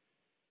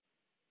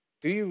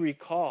 Do you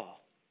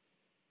recall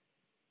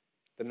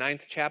the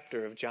 9th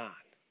chapter of John?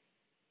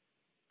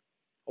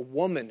 A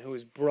woman who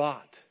is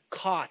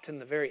caught in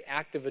the very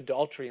act of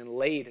adultery and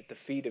laid at the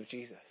feet of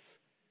Jesus.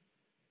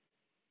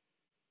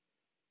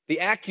 The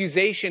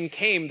accusation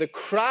came, the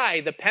cry,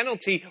 the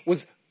penalty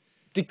was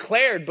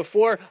declared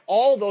before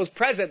all those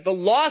present. The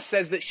law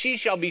says that she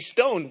shall be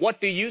stoned.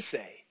 What do you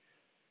say?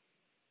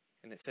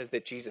 And it says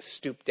that Jesus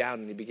stooped down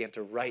and he began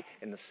to write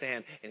in the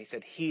sand. And he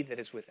said, "He that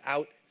is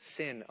without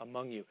sin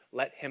among you,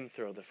 let him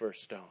throw the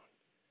first stone."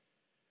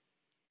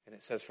 And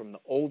it says from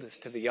the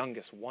oldest to the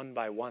youngest, one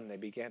by one, they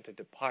began to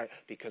depart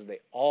because they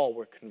all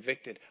were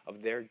convicted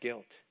of their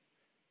guilt.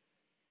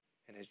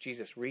 And as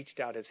Jesus reached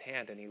out his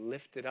hand and he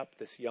lifted up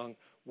this young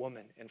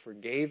woman and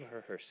forgave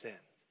her her sins,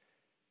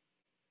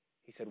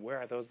 he said, "Where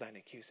are those thine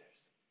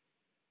accusers?"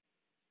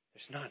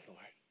 "There's none,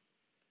 Lord."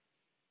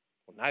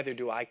 "Well, neither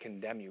do I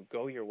condemn you.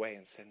 Go your way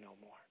and sin no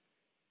more."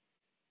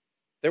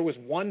 There was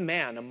one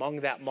man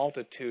among that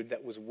multitude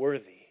that was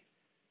worthy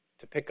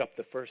to pick up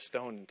the first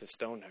stone and to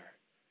stone her.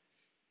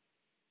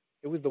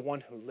 It was the one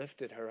who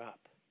lifted her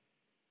up,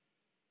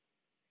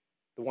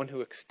 the one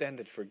who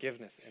extended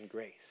forgiveness and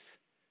grace.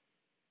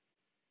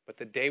 But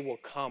the day will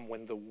come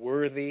when the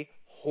worthy,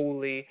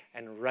 holy,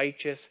 and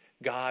righteous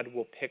God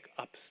will pick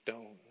up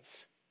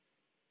stones.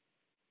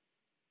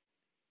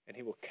 And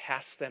he will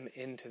cast them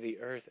into the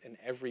earth, and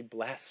every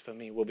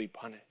blasphemy will be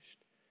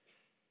punished.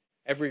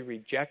 Every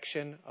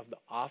rejection of the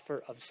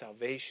offer of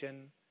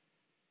salvation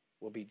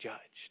will be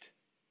judged.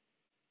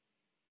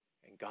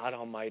 And God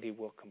Almighty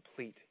will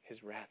complete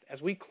his wrath.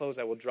 As we close,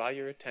 I will draw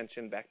your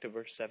attention back to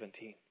verse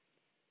 17.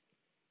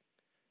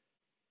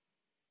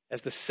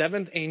 As the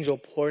seventh angel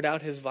poured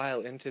out his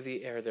vial into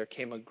the air, there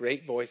came a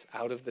great voice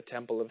out of the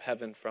temple of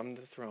heaven from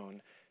the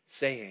throne,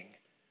 saying,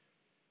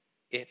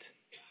 "It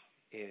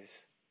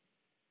is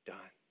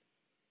done."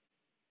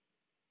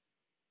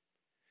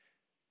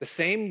 The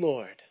same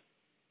Lord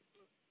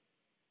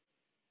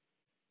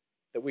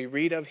that we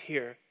read of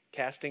here,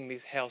 casting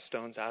these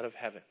hailstones out of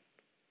heaven,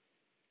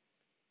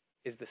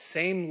 is the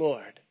same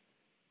Lord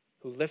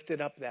who lifted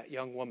up that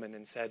young woman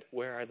and said,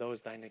 "Where are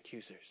those thine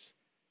accusers?"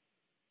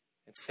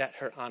 and set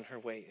her on her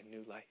way in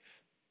new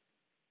life.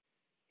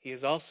 He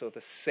is also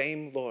the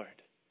same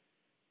Lord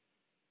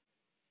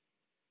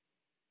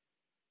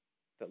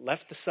that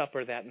left the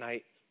supper that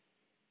night,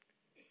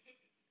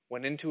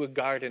 went into a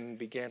garden, and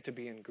began to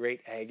be in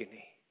great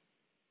agony.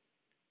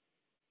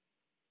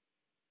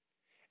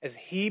 As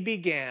he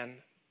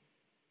began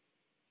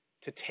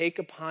to take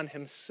upon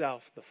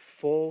himself the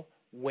full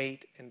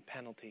weight and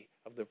penalty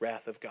of the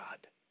wrath of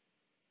God.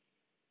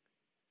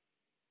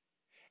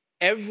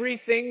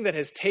 Everything that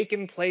has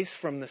taken place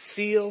from the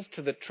seals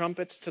to the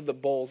trumpets to the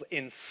bowls,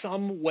 in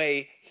some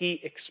way he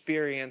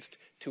experienced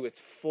to its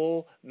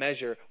full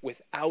measure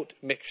without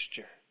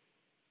mixture.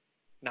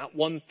 Not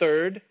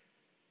 1/3,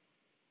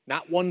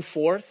 not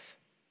 1/4,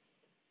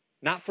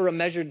 not for a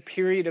measured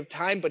period of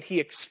time, but he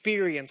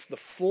experienced the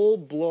full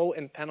blow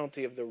and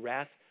penalty of the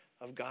wrath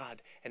of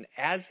God. And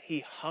as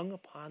he hung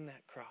upon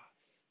that cross,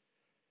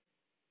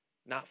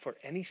 not for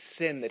any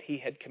sin that he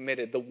had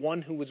committed, the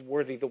one who was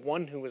worthy, the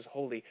one who was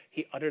holy,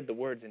 he uttered the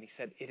words and he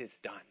said, "It is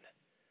done.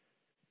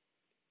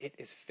 It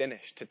is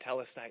finished."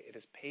 Tetelestai, it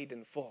is paid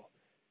in full.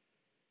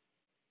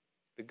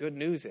 The good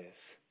news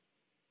is,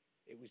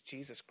 it was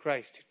Jesus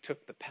Christ who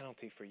took the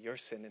penalty for your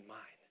sin and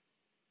mine.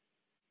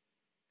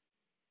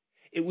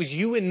 It was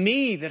you and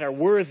me that are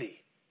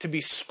worthy to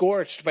be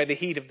scorched by the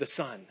heat of the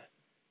sun.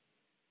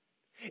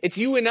 It's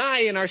you and I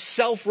in our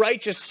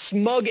self-righteous,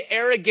 smug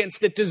arrogance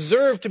that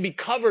deserve to be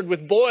covered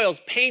with boils,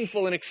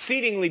 painful and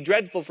exceedingly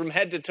dreadful from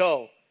head to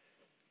toe.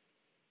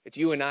 It's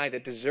you and I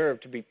that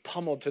deserve to be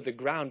pummeled to the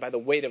ground by the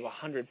weight of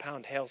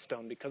 100-pound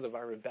hailstone because of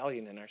our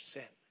rebellion and our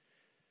sin.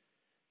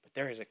 But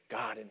there is a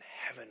God in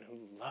heaven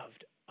who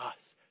loved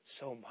us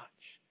so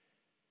much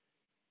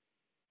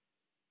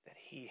that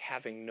he,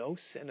 having no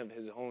sin of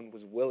his own,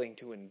 was willing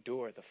to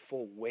endure the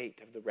full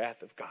weight of the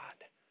wrath of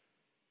God.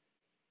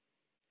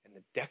 And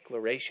the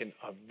declaration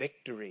of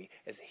victory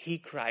as he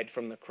cried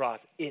from the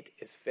cross, "It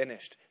is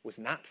finished," was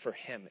not for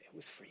him, it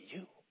was for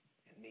you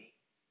and me.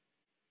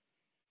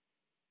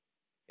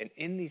 And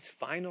in these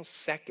final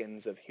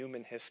seconds of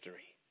human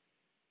history,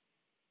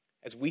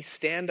 as we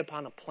stand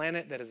upon a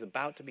planet that is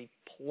about to be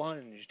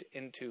plunged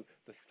into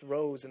the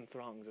throes and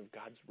throngs of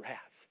God's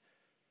wrath,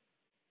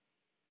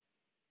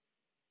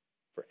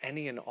 for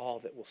any and all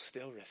that will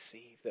still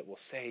receive, that will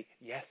say,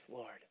 "Yes,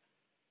 Lord,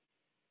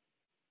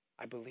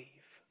 I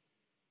believe.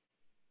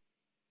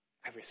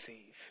 I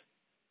receive."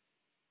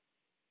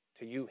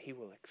 To you, he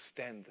will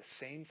extend the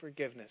same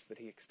forgiveness that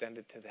he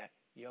extended to that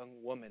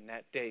young woman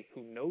that day,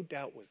 who no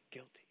doubt was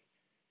guilty.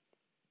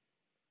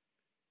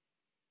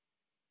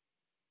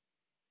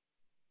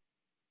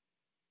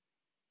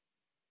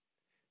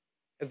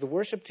 As the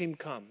worship team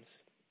comes,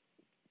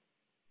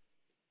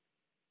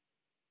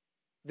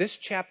 this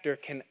chapter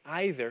can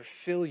either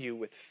fill you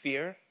with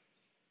fear,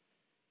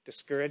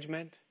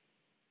 discouragement,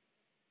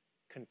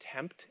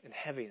 contempt, and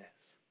heaviness,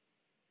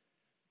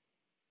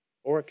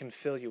 or it can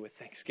fill you with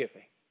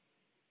thanksgiving.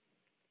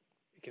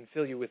 It can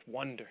fill you with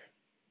wonder.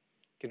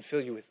 It can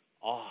fill you with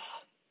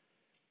awe.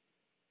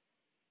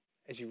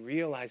 As you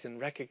realize and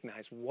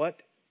recognize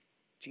what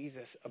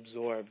Jesus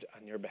absorbed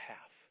on your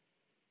behalf.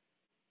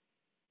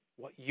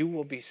 What you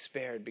will be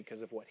spared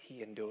because of what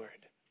he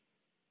endured.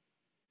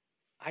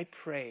 I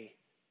pray,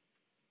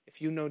 if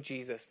you know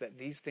Jesus, that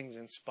these things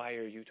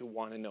inspire you to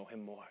want to know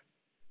him more.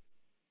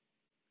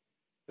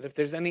 That if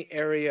there's any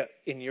area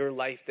in your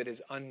life that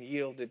is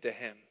unyielded to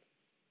him,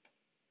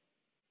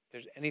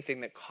 there's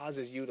anything that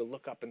causes you to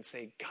look up and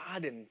say,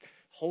 God, and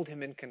hold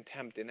him in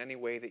contempt in any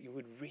way, that you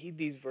would read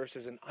these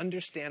verses and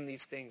understand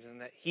these things,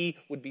 and that he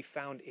would be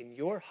found in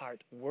your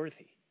heart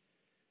worthy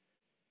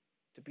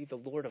to be the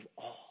Lord of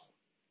all.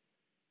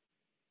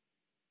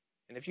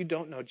 And if you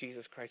don't know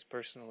Jesus Christ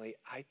personally,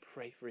 I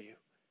pray for you.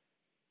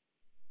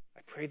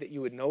 I pray that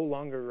you would no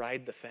longer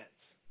ride the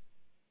fence,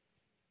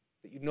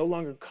 that you no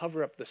longer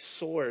cover up the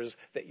sores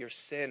that your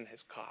sin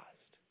has caused,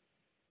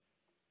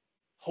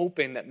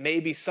 hoping that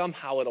maybe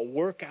somehow it'll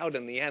work out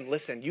in the end.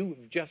 Listen,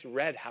 you've just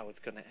read how it's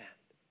going to end.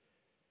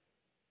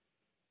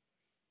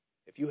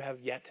 If you have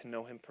yet to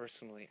know him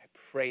personally, I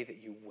pray that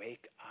you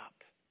wake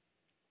up.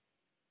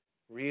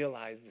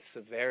 Realize the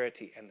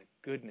severity and the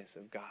goodness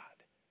of God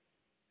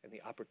and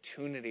the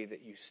opportunity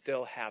that you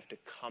still have to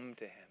come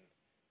to him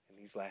in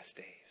these last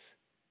days.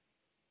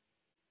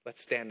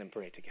 Let's stand and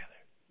pray together.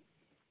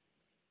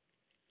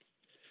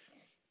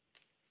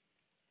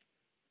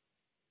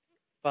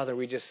 Father,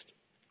 we just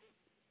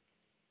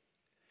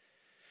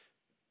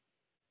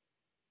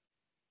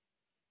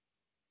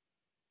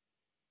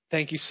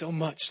thank you so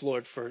much,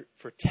 Lord, for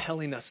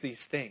telling us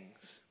these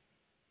things.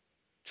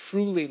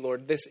 Truly,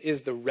 Lord, this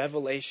is the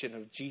revelation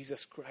of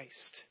Jesus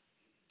Christ.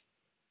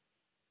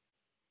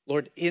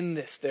 Lord, in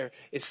this there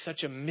is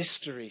such a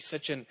mystery,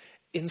 such an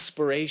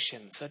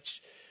inspiration,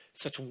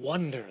 such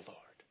wonder, Lord.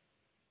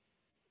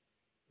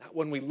 Not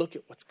when we look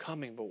at what's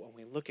coming, but when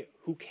we look at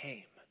who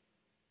came.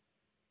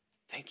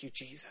 Thank you,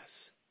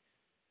 Jesus.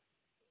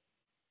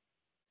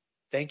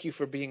 Thank you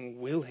for being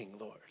willing,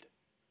 Lord.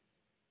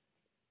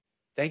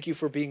 Thank you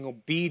for being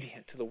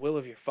obedient to the will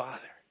of your Father.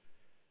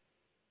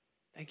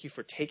 Thank you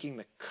for taking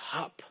the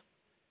cup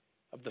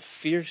of the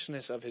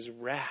fierceness of his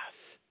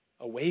wrath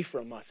away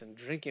from us and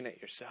drinking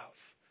it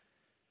yourself.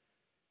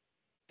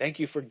 Thank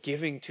you for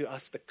giving to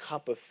us the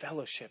cup of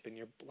fellowship in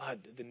your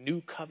blood, the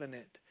new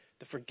covenant,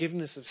 the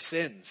forgiveness of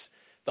sins,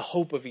 the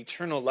hope of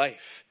eternal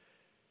life.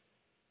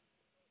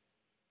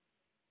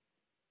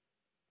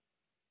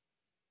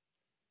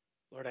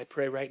 Lord, I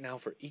pray right now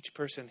for each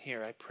person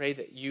here. I pray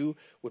that you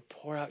would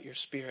pour out your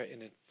Spirit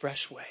in a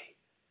fresh way.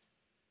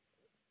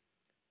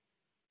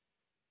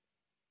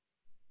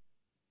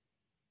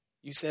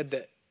 You said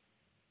that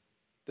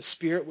the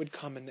Spirit would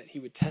come and that he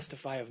would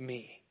testify of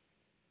me.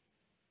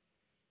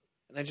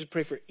 And I just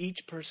pray for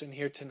each person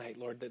here tonight,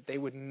 Lord, that they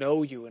would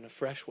know you in a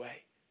fresh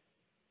way.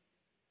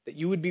 That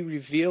you would be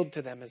revealed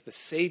to them as the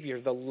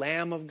Savior, the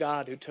Lamb of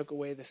God who took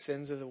away the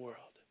sins of the world.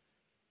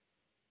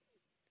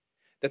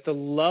 That the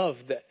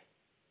love that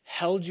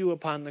held you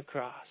upon the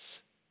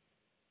cross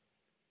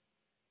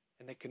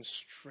and that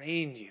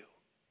constrained you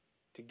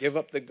to give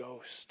up the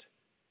ghost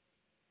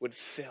would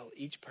fill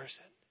each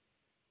person.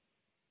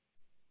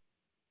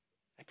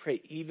 I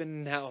pray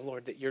even now,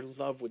 Lord, that your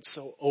love would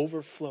so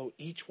overflow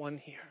each one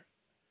here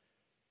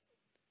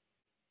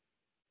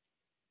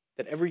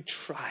that every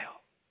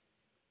trial,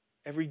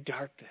 every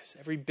darkness,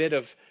 every bit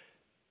of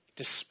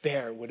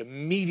despair would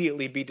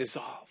immediately be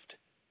dissolved.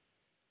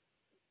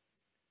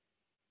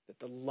 That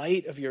the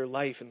light of your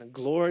life and the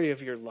glory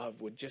of your love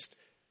would just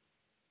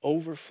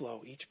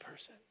overflow each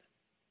person.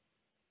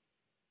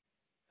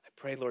 I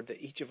pray, Lord,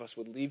 that each of us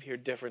would leave here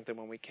different than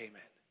when we came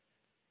in.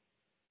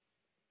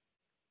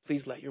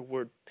 Please let your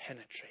word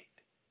penetrate.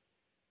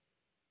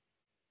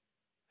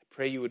 I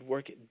pray you would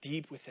work it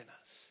deep within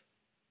us.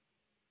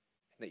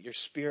 And that your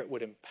Spirit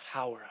would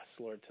empower us,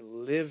 Lord, to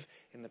live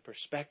in the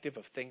perspective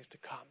of things to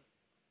come.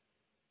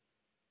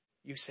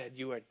 You said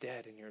you are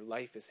dead and your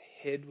life is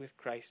hid with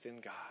Christ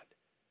in God.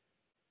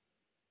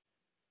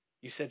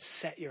 You said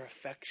set your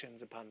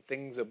affections upon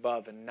things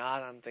above and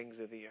not on things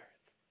of the earth.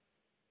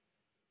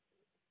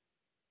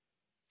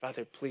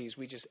 Father, please,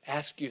 we just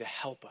ask you to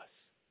help us.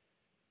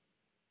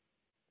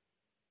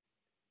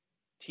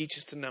 Teach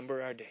us to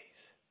number our days.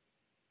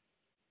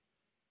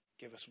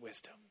 Give us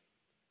wisdom.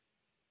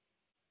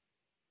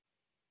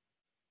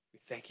 We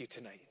thank you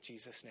tonight in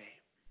Jesus' name.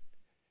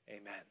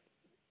 Amen.